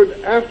he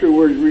should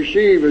afterwards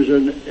receive as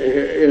an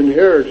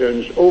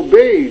inheritance,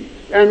 obeyed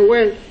and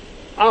went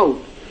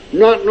out,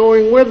 not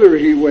knowing whither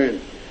he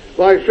went.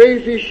 By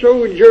faith he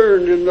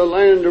sojourned in the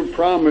land of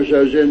promise,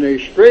 as in a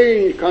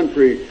strange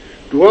country,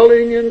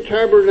 dwelling in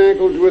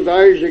tabernacles with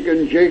Isaac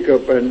and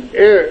Jacob, and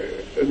the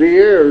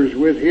heirs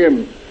with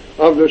him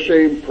of the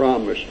same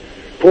promise.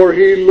 For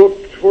he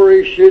looked for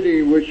a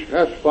city which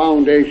hath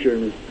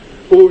foundation,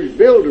 whose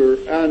builder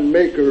and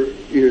maker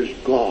is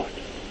God.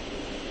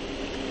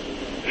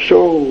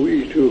 So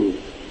we too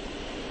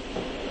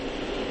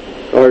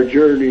are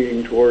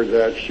journeying toward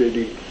that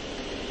city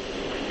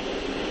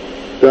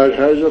that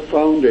has a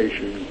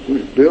foundation,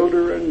 whose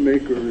builder and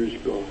maker is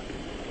God.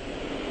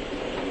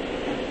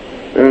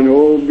 And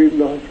oh,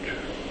 beloved,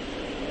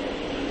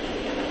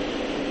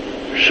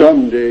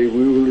 someday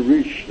we will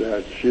reach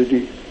that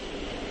city.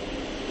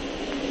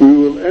 We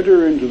will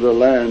enter into the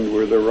land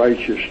where the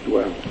righteous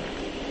dwell.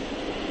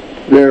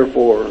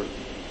 Therefore,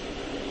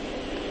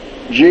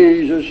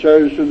 Jesus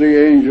says to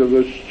the angel of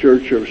the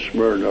church of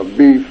Smyrna,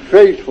 be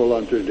faithful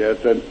unto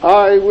death, and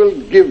I will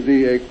give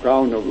thee a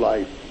crown of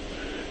life.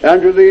 And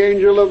to the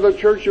angel of the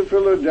church of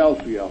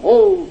Philadelphia,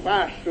 hold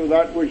fast to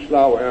that which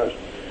thou hast,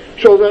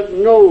 so that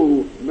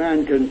no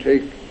man can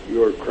take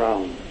your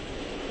crown.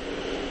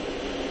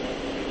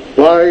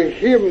 By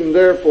him,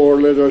 therefore,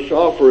 let us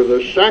offer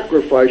the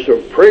sacrifice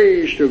of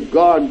praise to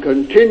God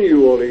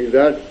continually,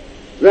 that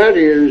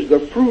is the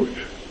fruit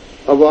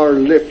of our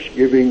lips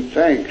giving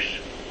thanks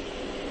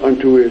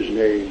unto his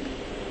name.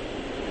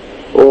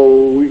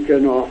 Oh, we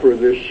can offer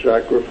this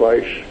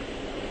sacrifice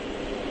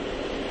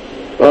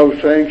of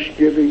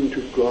thanksgiving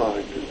to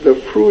God, the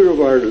fruit of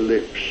our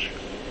lips,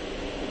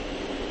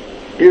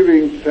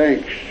 giving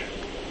thanks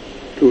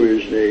to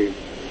his name.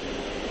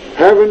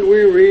 Haven't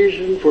we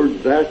reason for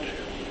that?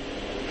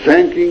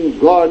 Thanking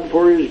God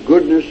for his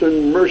goodness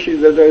and mercy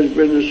that has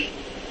been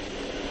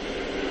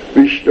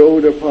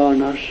bestowed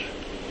upon us.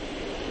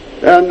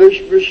 And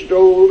this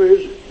bestowal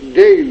is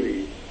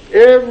daily.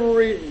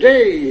 Every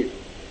day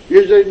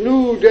is a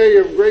new day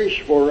of grace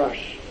for us,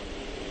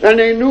 and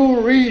a new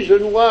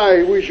reason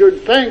why we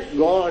should thank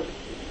God.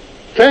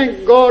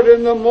 Thank God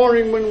in the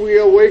morning when we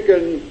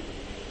awaken,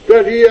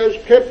 that he has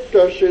kept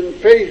us in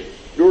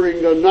faith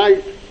during the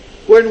night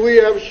when we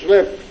have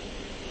slept,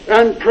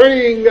 and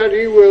praying that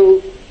he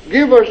will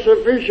give us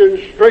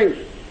sufficient strength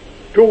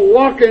to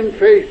walk in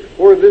faith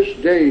for this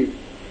day.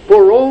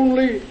 For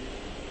only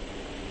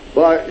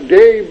by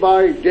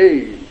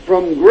day,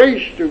 from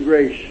grace to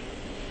grace,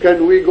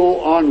 can we go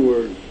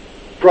onward,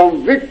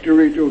 from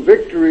victory to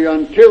victory,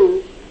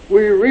 until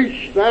we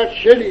reach that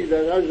city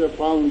that has a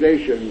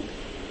foundation,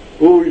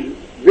 whose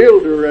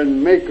builder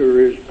and maker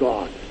is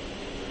God.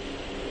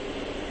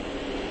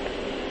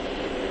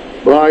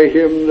 By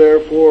him,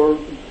 therefore,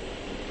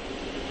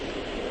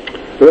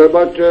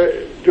 but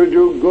to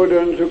do good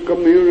and to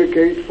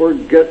communicate,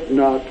 forget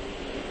not,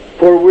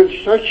 for with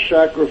such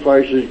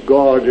sacrifices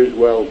God is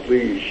well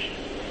pleased.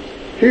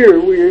 Here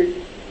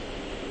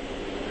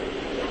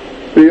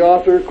the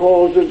author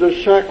calls it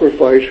a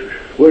sacrifice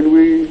when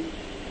we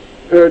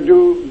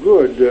do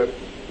good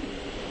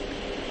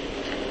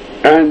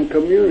and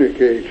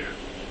communicate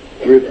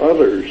with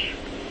others,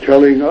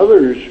 telling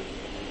others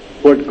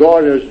what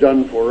God has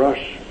done for us.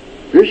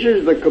 This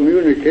is the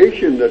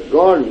communication that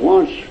God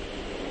wants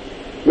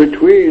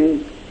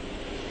between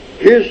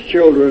His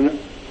children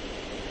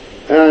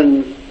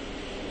and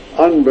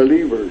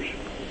unbelievers.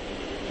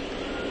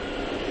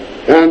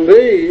 And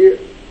they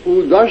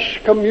who thus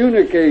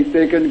communicate,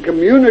 they can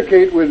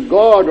communicate with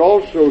God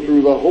also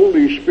through the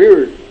Holy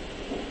Spirit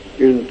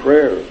in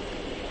prayer.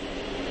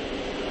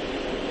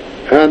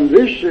 And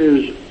this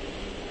is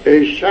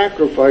a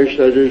sacrifice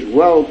that is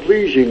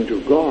well-pleasing to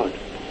God.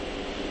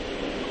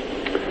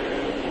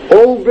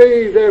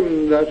 Obey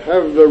them that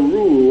have the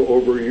rule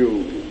over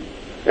you,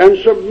 and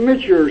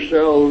submit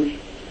yourselves,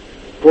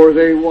 for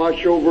they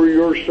watch over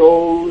your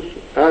souls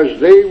as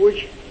they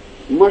which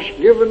must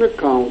give an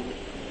account,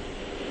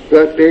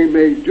 that they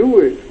may do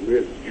it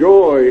with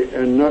joy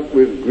and not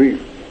with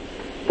grief,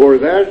 for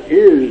that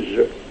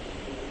is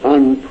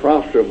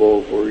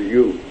unprofitable for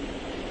you.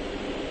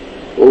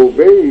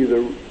 Obey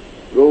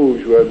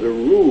those who have the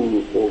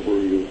rule over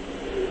you.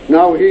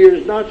 Now, he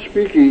is not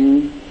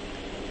speaking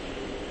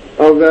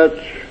of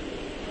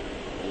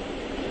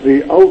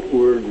the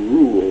outward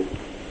rule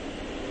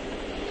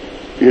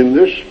in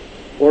this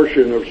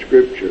portion of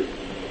Scripture.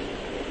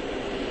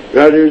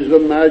 That is the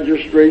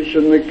magistrates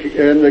and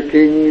the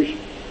kings,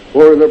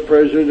 or the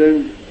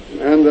president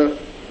and the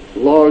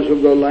laws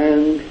of the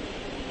land.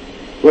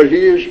 But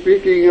he is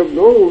speaking of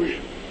those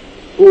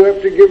who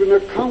have to give an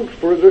account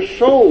for the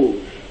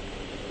souls.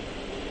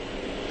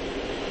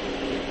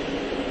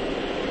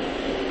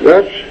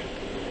 That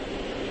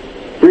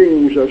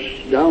brings us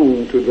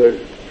down to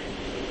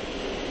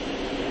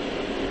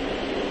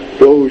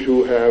those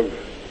who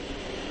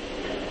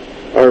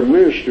are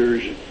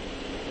ministers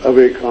of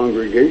a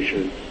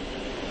congregation.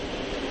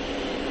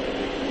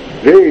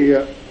 They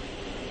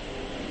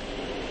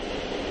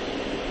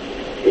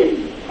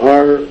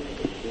are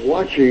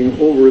watching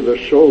over the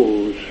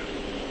souls,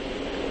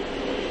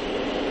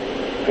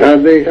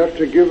 and they have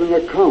to give an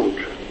account.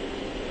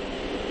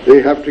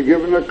 They have to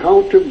give an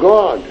account to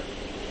God.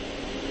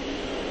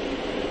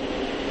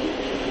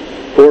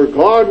 For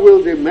God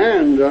will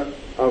demand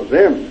of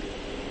them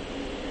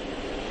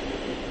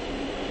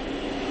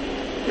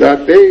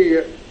that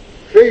they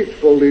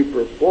faithfully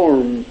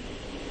perform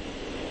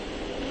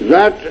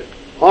that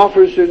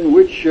office in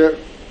which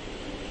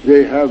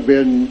they have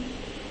been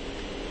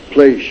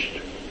placed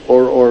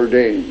or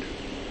ordained.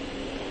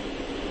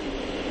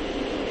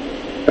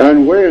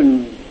 And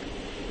when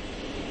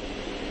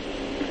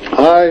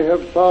I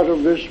have thought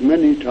of this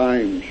many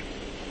times,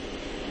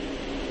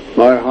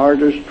 my heart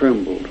has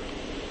trembled.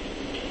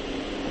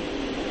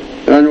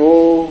 And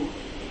oh,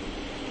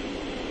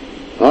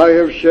 I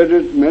have said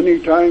it many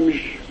times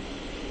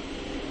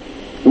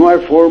in my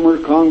former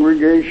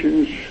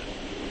congregations,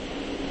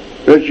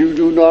 that you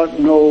do not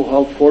know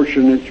how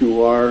fortunate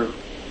you are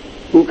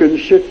who can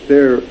sit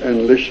there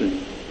and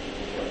listen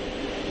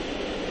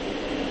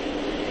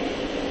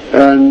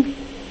and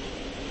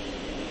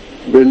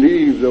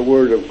believe the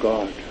Word of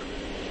God.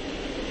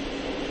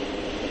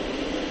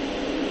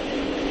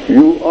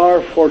 You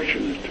are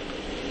fortunate,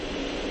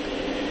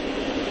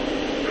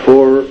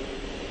 for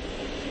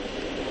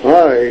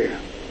I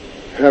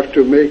have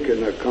to make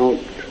an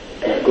account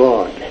to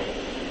God.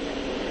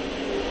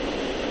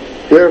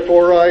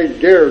 Therefore I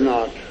dare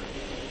not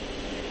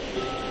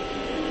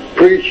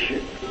preach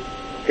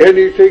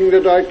anything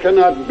that I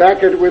cannot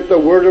back it with the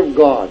Word of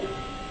God.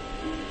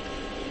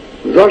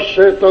 Thus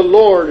saith the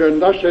Lord,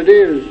 and thus it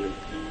is.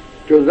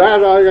 To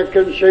that I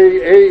can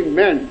say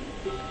amen,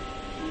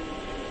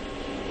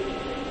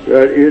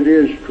 that it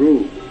is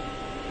true.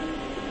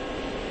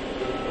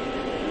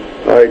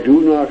 I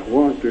do not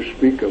want to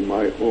speak of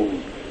my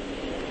own.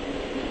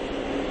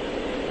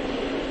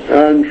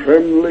 And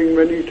trembling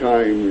many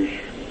times,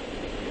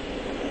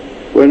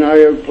 when I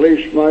have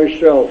placed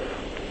myself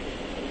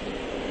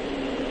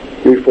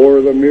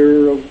before the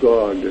mirror of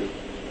God,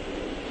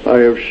 I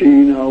have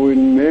seen how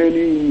in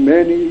many,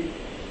 many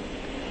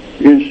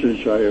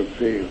instances I have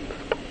failed.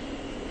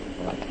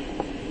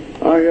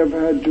 I have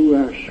had to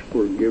ask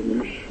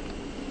forgiveness.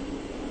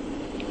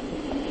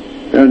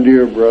 And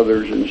dear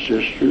brothers and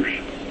sisters,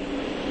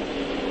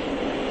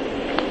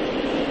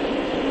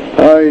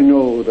 I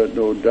know that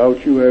no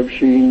doubt you have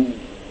seen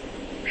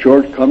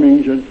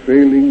shortcomings and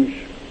failings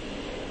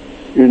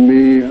in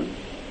me,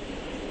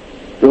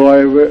 though I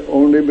have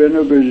only been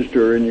a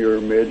visitor in your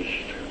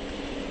midst,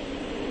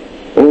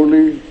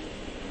 only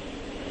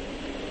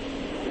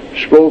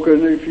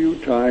spoken a few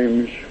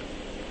times,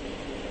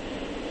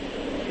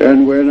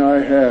 and when I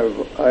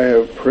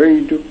have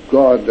prayed to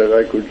God that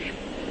I could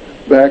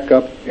back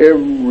up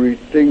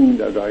everything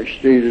that I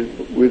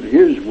stated with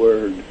His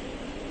Word.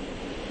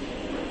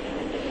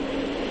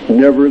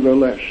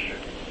 Nevertheless,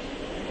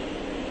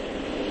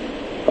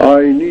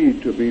 I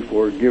need to be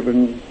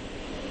forgiven.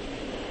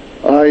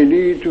 I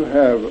need to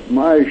have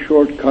my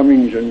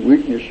shortcomings and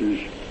weaknesses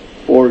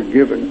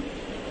forgiven.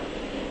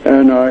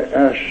 And I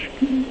ask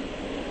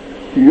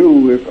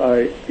you,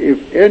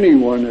 if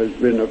anyone has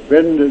been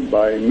offended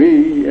by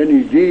me,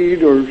 any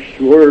deed or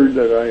word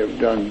that I have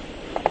done,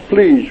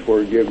 please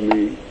forgive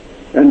me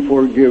and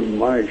forgive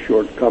my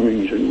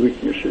shortcomings and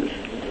weaknesses.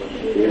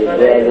 Dear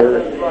brother,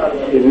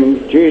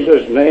 in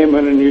Jesus' name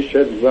and in His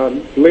shed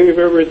blood, leave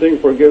everything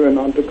forgiven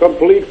unto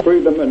complete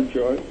freedom and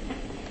joy.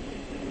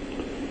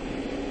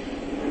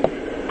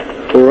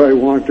 For I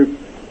want to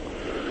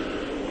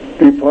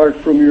depart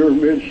from your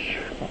midst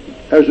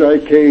as I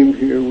came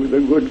here with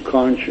a good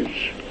conscience.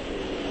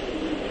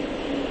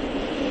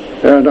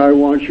 And I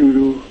want you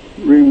to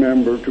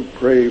remember to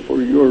pray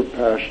for your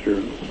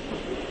pastor.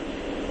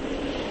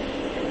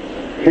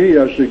 He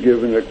has to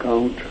give an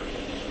account,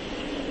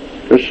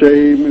 the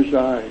same as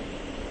I.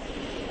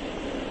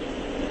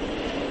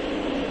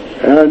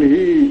 And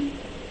he,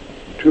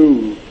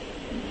 too,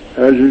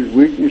 has his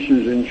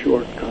weaknesses and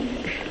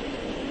shortcomings.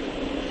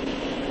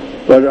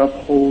 But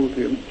uphold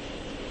him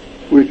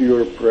with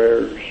your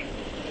prayers.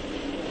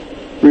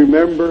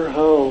 Remember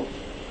how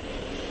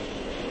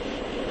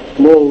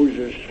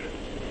Moses,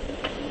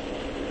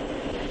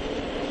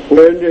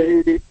 when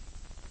he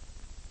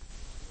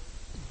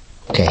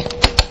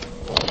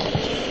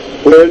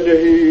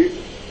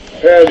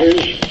had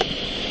his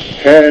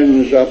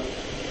hands up,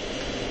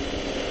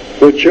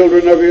 the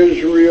children of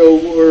Israel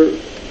were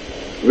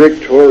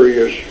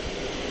victorious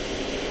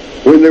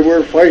when they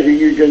were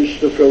fighting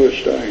against the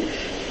Philistines.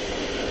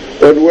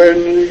 But when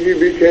he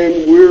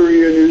became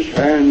weary and his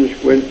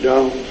hands went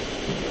down,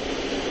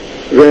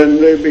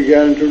 then they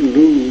began to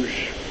lose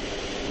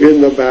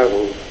in the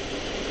battle.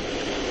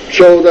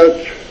 So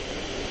that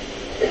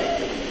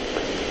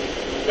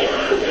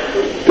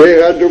they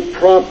had to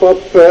prop up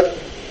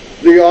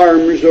the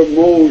arms of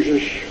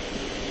Moses,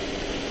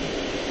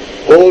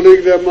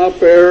 holding them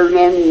up, Aaron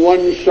on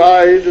one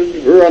side and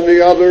her on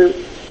the other,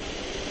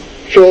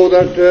 so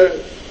that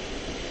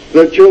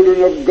the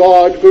children of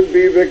God could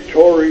be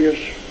victorious.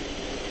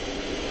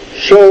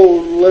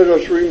 So let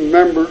us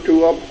remember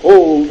to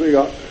uphold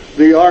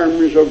the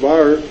arms of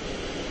our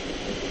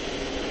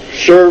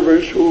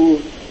servants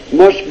who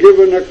must give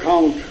an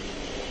account,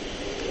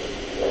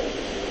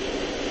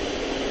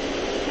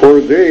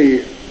 for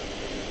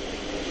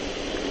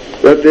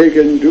that they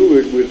can do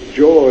it with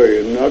joy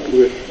and not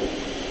with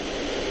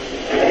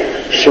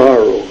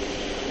sorrow.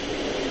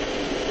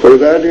 For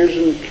that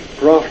isn't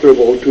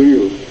profitable to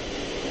you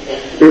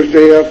if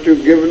they have to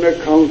give an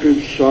account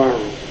in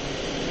sorrow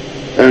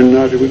and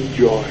not with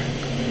joy.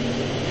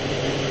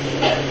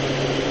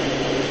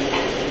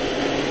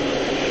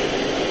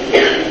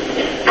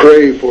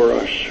 Pray for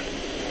us,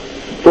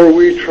 for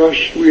we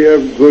trust we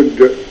have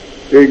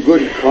a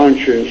good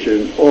conscience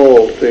in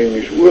all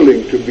things,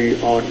 willing to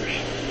be honest.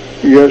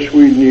 Yes,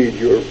 we need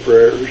your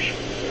prayers.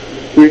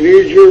 We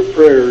need your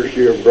prayers,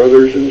 dear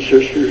brothers and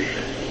sisters.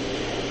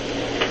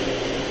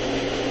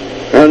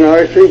 And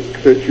I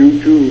think that you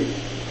too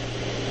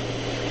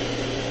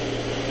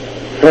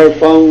have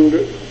found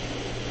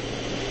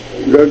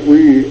that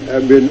we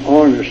have been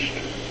honest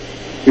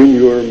in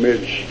your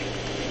midst,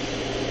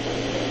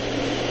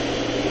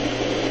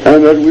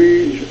 and that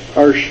we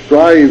are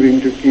striving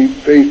to keep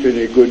faith in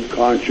a good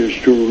conscience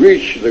to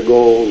reach the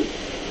goal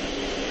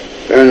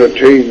and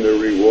attain the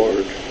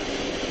reward.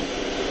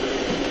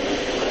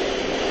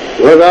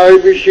 But I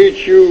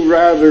beseech you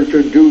rather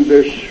to do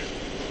this,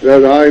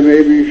 that I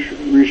may be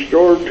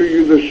restored to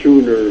you the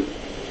sooner.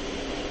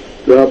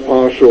 The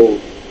apostle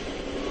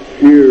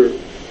here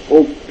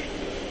hoped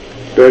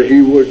that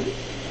he would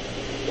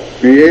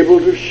be able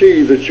to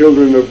see the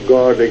children of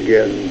God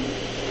again.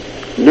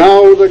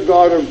 Now the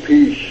God of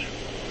peace,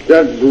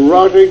 that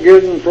brought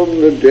again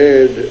from the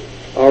dead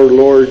our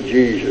Lord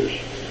Jesus,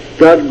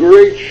 that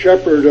great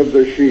shepherd of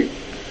the sheep,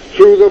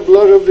 through the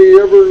blood of the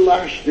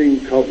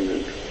everlasting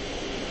covenant,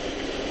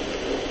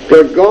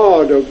 the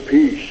God of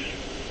peace.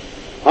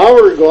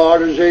 Our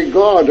God is a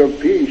God of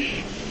peace.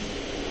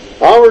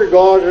 Our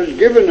God has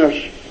given us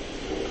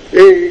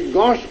a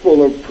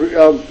gospel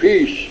of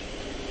peace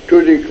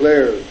to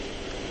declare.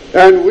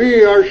 And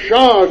we are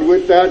shod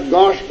with that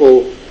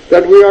gospel,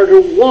 that we are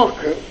to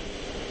walk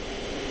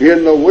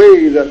in the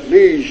way that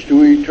leads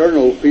to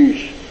eternal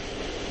peace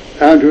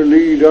and to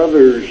lead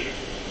others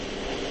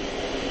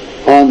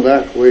on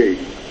that way.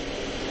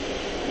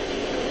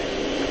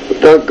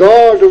 The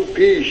God of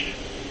peace,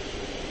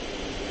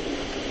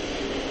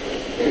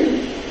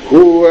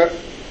 who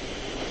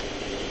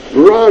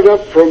brought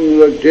up from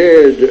the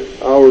dead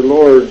our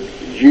Lord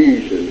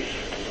Jesus.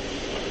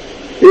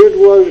 It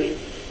was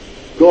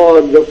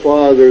God the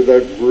Father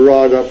that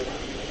brought up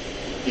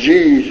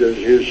Jesus,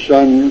 his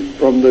Son,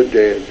 from the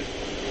dead.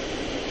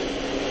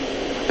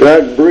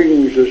 That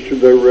brings us to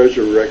the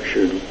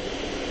resurrection.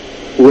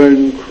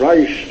 when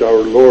Christ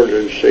our Lord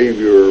and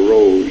Savior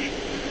arose,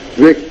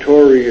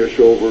 victorious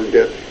over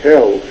death,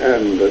 hell,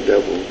 and the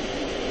devil,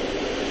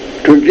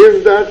 to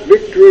give that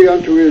victory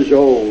unto his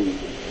own,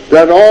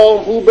 that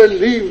all who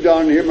believed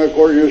on him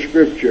according to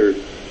Scripture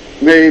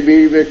may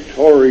be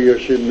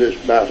victorious in this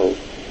battle.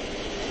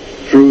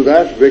 Through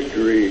that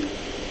victory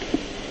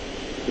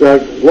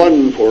that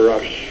won for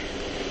us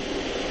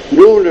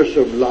newness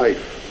of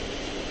life,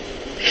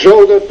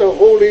 so that the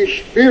Holy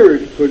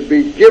Spirit could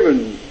be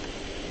given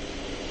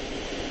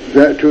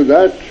to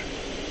that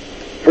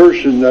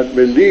person that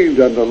believed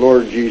on the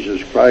Lord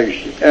Jesus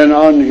Christ and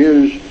on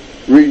his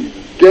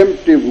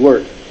redemptive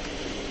work,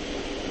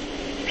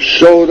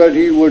 so that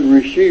he would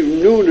receive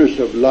newness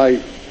of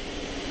life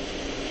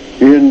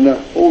in the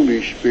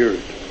Holy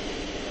Spirit.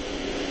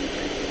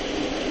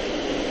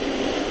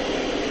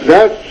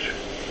 That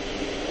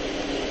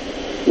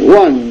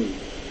one,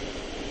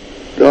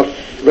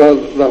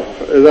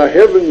 the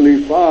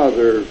Heavenly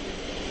Father,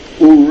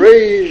 who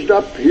raised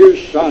up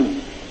his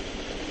Son,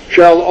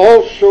 shall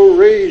also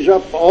raise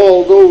up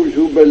all those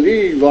who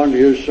believe on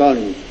his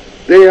Son.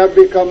 They have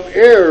become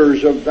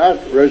heirs of that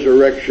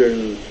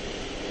resurrection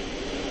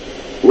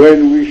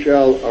when we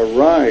shall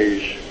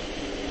arise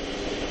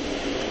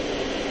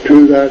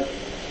to that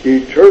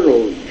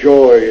eternal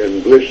joy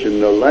and bliss in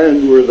the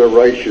land where the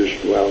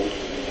righteous dwell.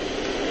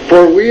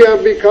 For we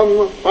have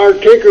become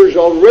partakers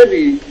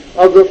already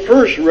of the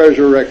first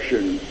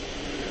resurrection,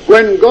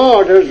 when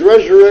God has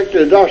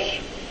resurrected us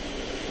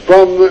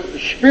from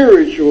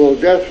spiritual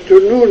death to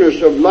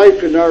newness of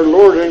life in our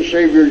Lord and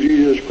Savior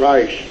Jesus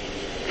Christ,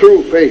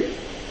 through faith.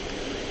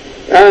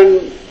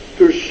 And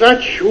to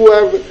such who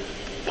have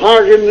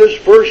part in this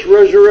first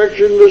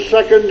resurrection, the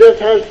second death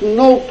has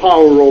no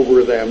power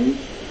over them.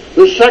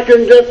 The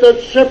second death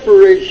that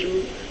separates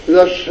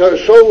the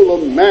soul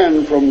of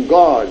man from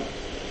God,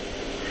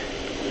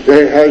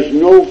 it has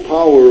no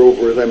power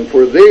over them,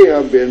 for they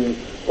have been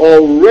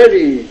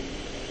already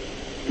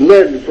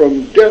led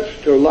from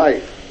death to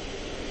life.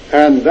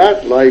 And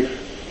that life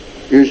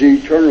is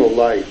eternal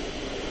life.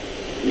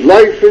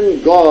 Life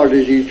in God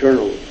is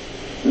eternal.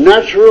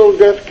 Natural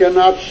death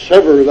cannot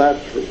sever that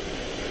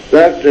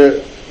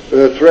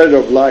thread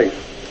of life.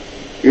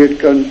 It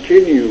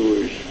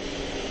continues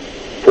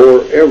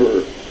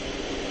forever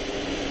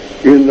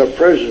in the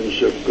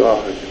presence of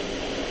God.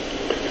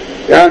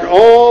 And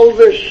all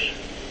this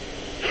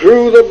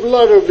through the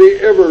blood of the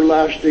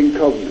everlasting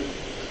covenant.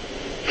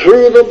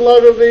 Through the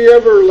blood of the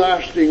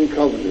everlasting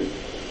covenant.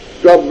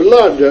 The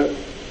blood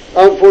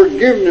of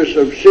forgiveness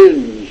of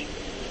sins,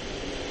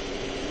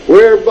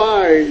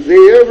 whereby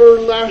the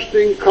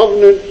everlasting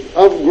covenant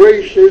of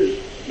grace is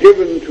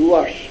given to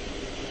us.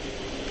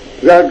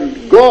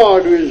 That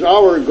God is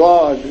our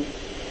God,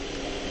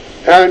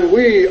 and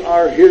we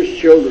are his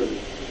children.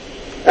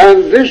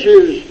 And this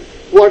is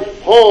what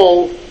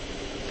Paul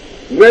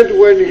meant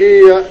when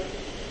he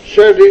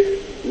said,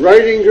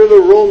 writing to the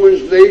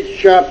Romans, the 8th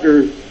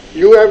chapter,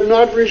 you have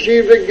not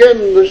received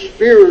again the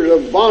spirit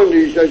of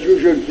bondage that you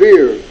should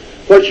fear,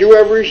 but you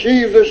have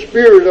received the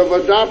spirit of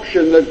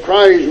adoption that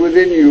cries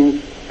within you,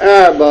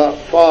 Abba,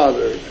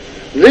 Father.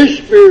 This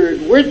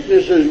Spirit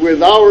witnesses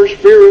with our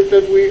spirit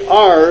that we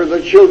are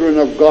the children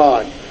of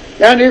God.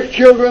 And if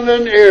children,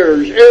 then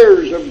heirs,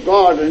 heirs of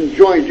God and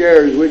joint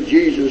heirs with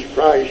Jesus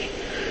Christ.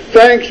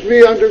 Thanks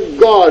be unto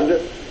God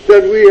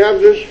that we have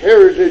this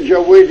heritage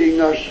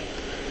awaiting us.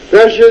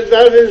 That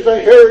is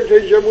the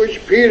heritage of which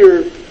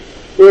Peter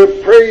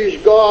praise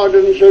God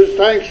and says,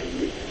 thanks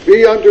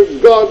be unto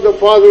God the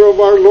Father of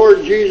our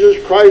Lord Jesus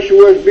Christ,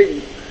 who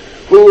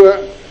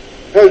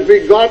has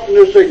begotten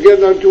us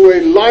again unto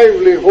a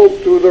lively hope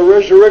through the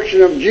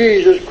resurrection of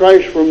Jesus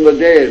Christ from the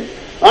dead,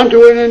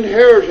 unto an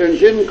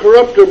inheritance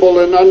incorruptible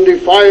and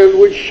undefiled,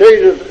 which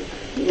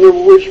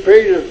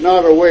fadeth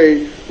not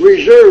away,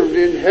 reserved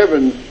in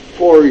heaven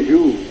for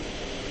you.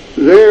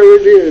 There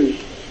it is,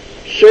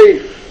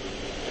 safe.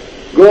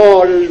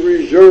 God is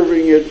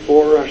reserving it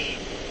for us,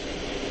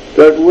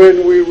 that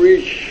when we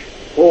reach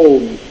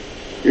home,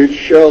 it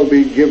shall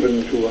be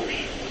given to us.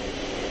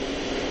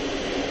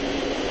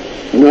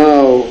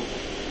 Now,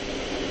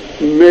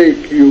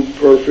 make you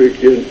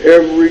perfect in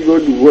every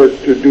good work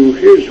to do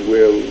his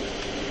will,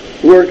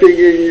 working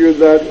in you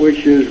that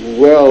which is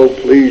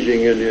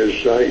well-pleasing in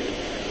his sight,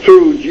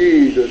 through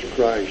Jesus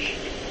Christ.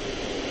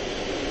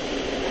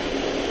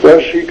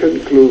 Thus he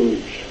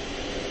concludes,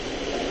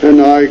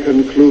 and I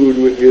conclude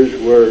with his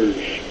words,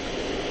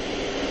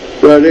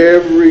 that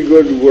every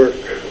good work,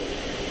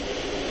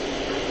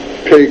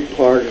 take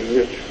part in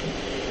it.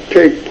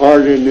 Take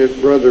part in it,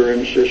 brother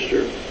and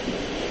sister.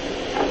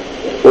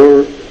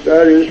 For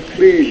that is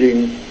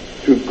pleasing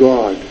to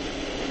God.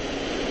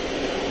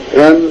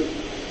 And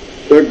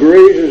the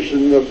greatest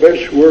and the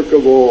best work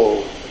of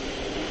all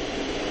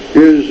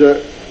is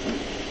that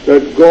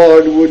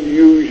God would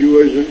use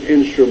you as an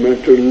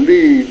instrument to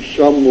lead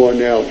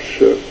someone else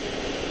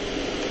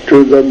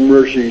to the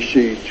mercy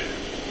seat,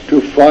 to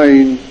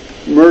find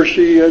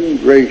mercy and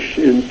grace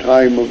in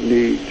time of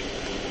need,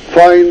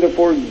 find the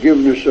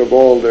forgiveness of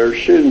all their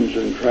sins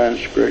and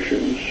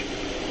transgressions,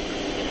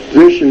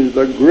 This is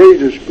the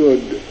greatest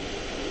good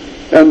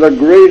and the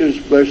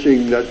greatest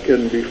blessing that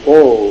can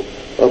befall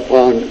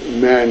upon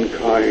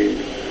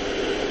mankind.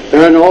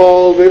 And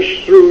all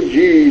this through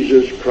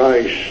Jesus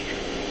Christ,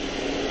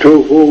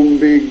 to whom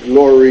be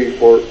glory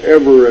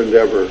forever and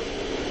ever.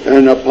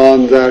 And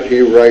upon that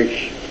he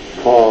writes,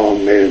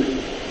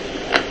 Amen.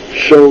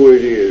 So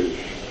it is.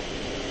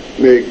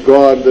 May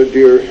God, the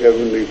dear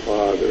Heavenly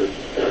Father,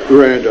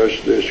 grant us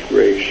this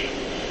grace.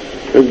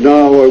 And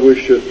now I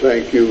wish to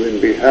thank you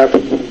in behalf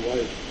of my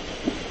wife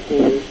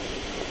for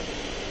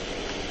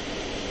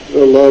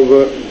the love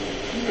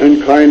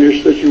and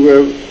kindness that you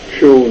have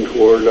shown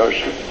toward us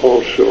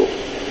also.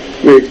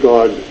 May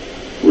God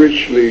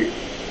richly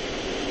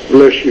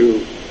bless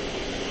you.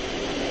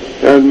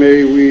 And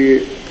may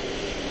we,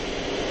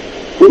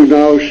 who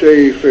now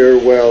say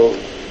farewell,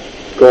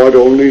 God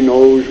only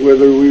knows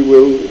whether we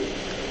will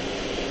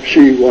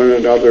see one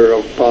another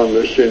upon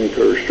the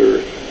sin-cursed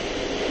earth.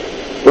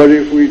 But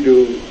if we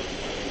do,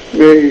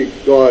 may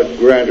God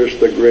grant us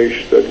the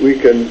grace that we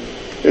can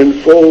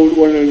enfold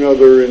one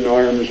another in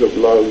arms of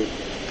love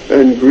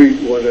and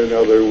greet one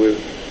another with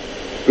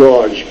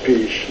God's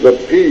peace. The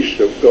peace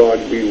of God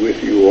be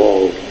with you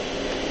all.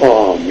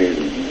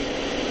 Amen.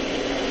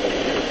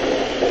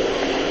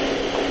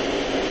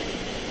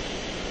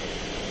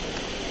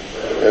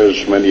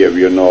 As many of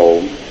you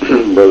know,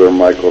 Brother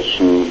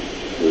Mickelsen,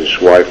 his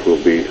wife,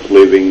 will be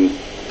leaving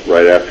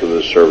right after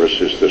the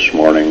services this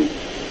morning.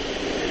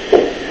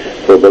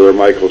 For Brother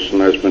Mickelsen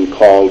has been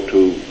called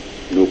to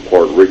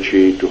Newport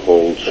Richey to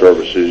hold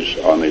services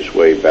on his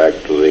way back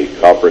to the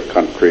Copper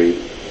Country.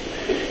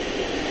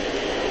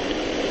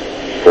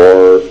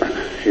 For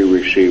he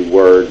received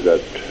word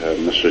that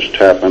Mrs.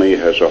 Tappaney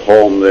has a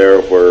home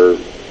there where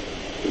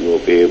we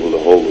will be able to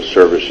hold the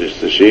services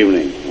this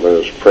evening.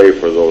 Let us pray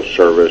for those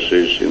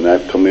services in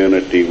that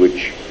community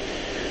which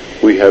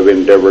we have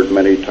endeavored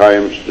many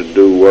times to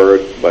do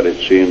work, but it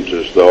seems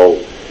as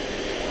though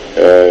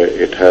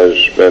it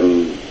has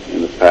been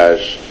in the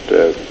past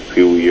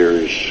few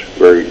years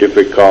very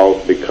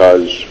difficult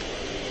because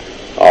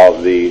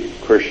of the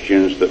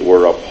Christians that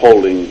were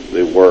upholding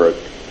the work.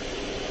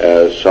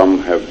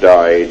 Some have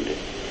died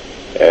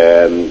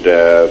and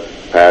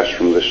passed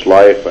from this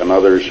life, and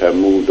others have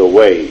moved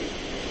away.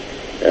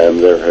 And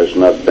there has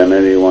not been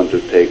anyone to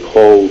take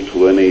hold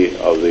to any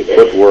of the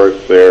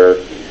footwork there.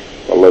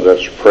 But let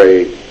us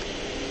pray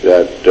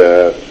that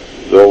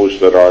those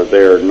that are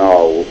there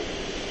now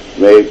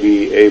may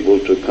be able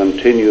to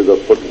continue the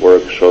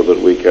footwork so that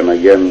we can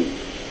again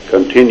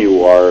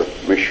continue our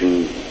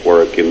mission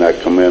work in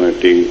that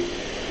community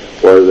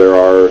where there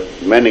are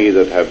many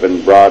that have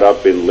been brought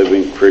up in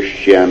living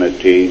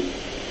Christianity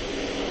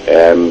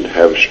and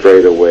have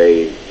strayed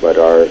away, but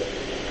are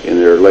in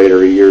their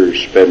later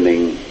years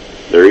spending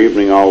their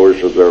evening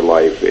hours of their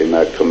life in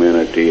that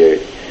community,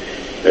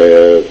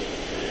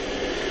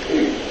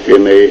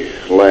 in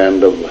a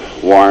land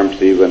of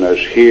warmth even as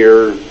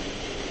here,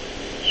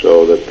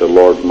 so that the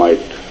Lord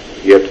might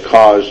yet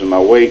cause an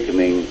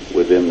awakening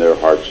within their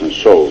hearts and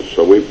souls.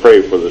 So we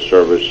pray for the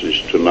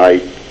services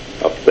tonight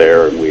up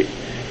there, and we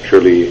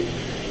surely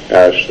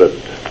ask that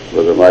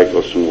Brother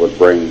Mickelsen would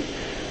bring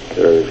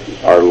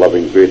our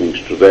loving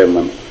greetings to them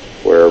and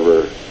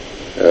wherever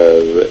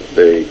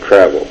they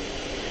travel.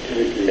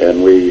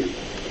 And we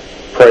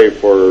pray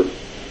for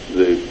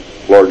the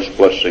Lord's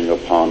blessing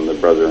upon the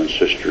brother and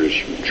sister's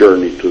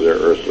journey to their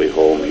earthly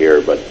home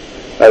here. But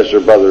as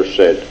their brother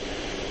said,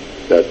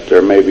 that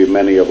there may be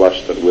many of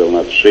us that will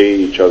not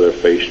see each other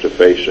face to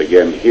face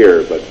again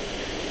here, but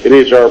it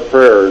is our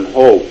prayer and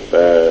hope,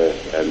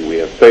 and we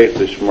have faith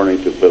this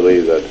morning to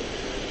believe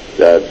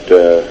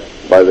that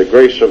by the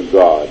grace of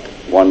God,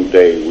 one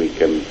day we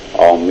can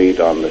all meet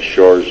on the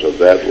shores of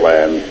that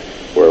land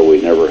where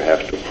we never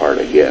have to part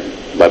again.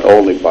 But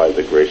only by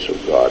the grace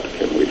of God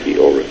can we be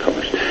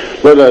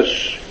overcomers. Let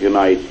us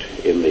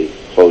unite in the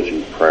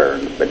closing prayer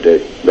and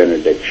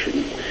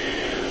benediction.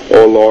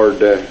 O Lord,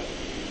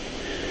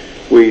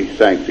 we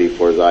thank Thee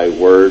for Thy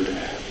word.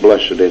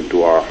 Bless it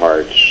into our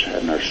hearts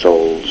and our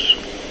souls.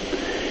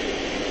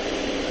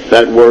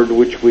 That word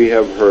which we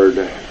have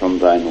heard from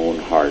Thine own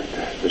heart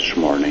this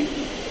morning,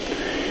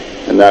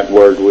 and that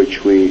word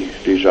which we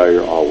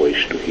desire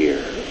always to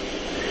hear.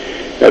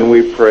 And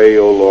we pray,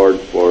 O Lord,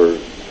 for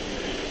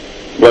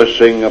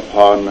blessing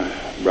upon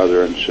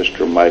Brother and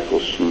Sister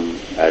Mickelsen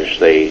as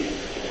they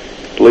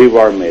leave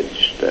our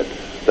midst, that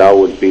Thou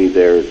would be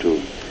there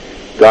to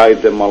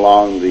guide them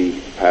along the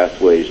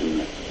pathways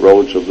and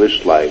roads of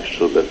this life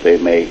so that they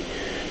may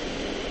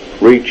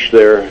reach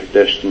their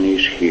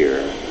destinies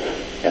here,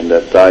 and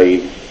that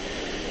Thy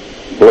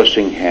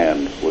blessing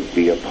hand would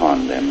be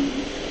upon them.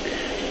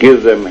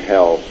 Give them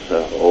health,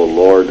 O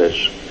Lord,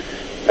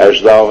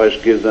 as Thou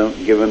hast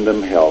given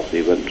them health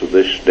even to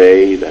this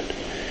day,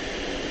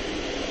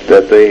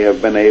 that they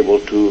have been able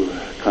to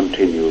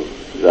continue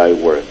Thy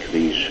work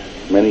these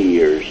many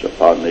years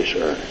upon this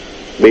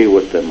earth. Be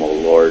with them, O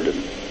Lord,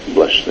 and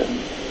bless them.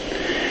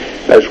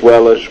 As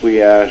well as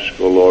we ask,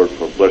 O Lord,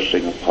 for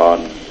blessing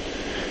upon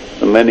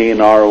the many in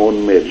our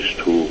own midst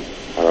who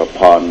are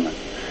upon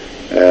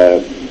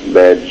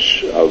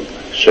beds of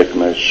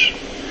sickness.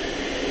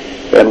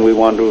 And we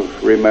want to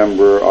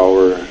remember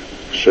our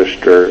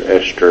sister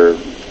Esther,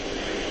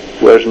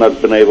 who has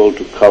not been able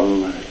to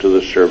come to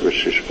the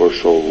services for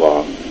so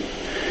long,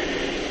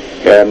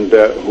 and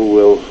who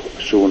will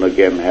soon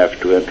again have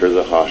to enter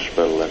the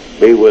hospital.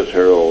 Be with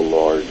her, O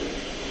Lord.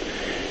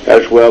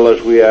 As well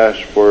as we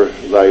ask for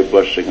thy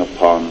blessing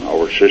upon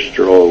our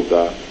sister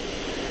Olga,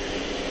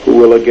 who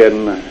will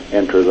again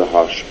enter the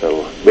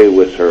hospital. Be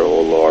with her,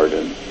 O Lord,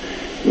 and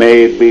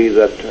may it be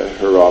that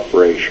her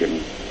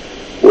operation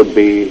would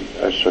be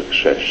a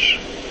success,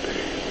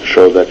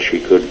 so that she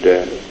could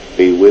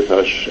be with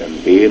us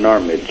and be in our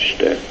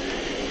midst,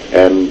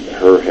 and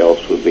her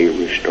health would be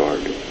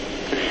restored.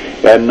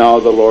 And now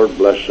the Lord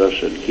bless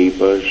us and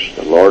keep us.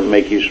 The Lord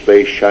make his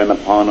face shine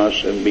upon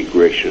us and be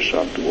gracious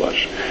unto us.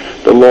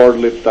 The Lord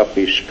lift up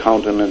his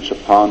countenance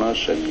upon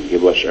us and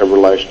give us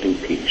everlasting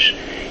peace.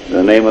 In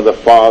the name of the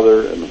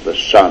Father, and of the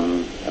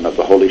Son, and of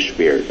the Holy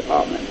Spirit.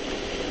 Amen.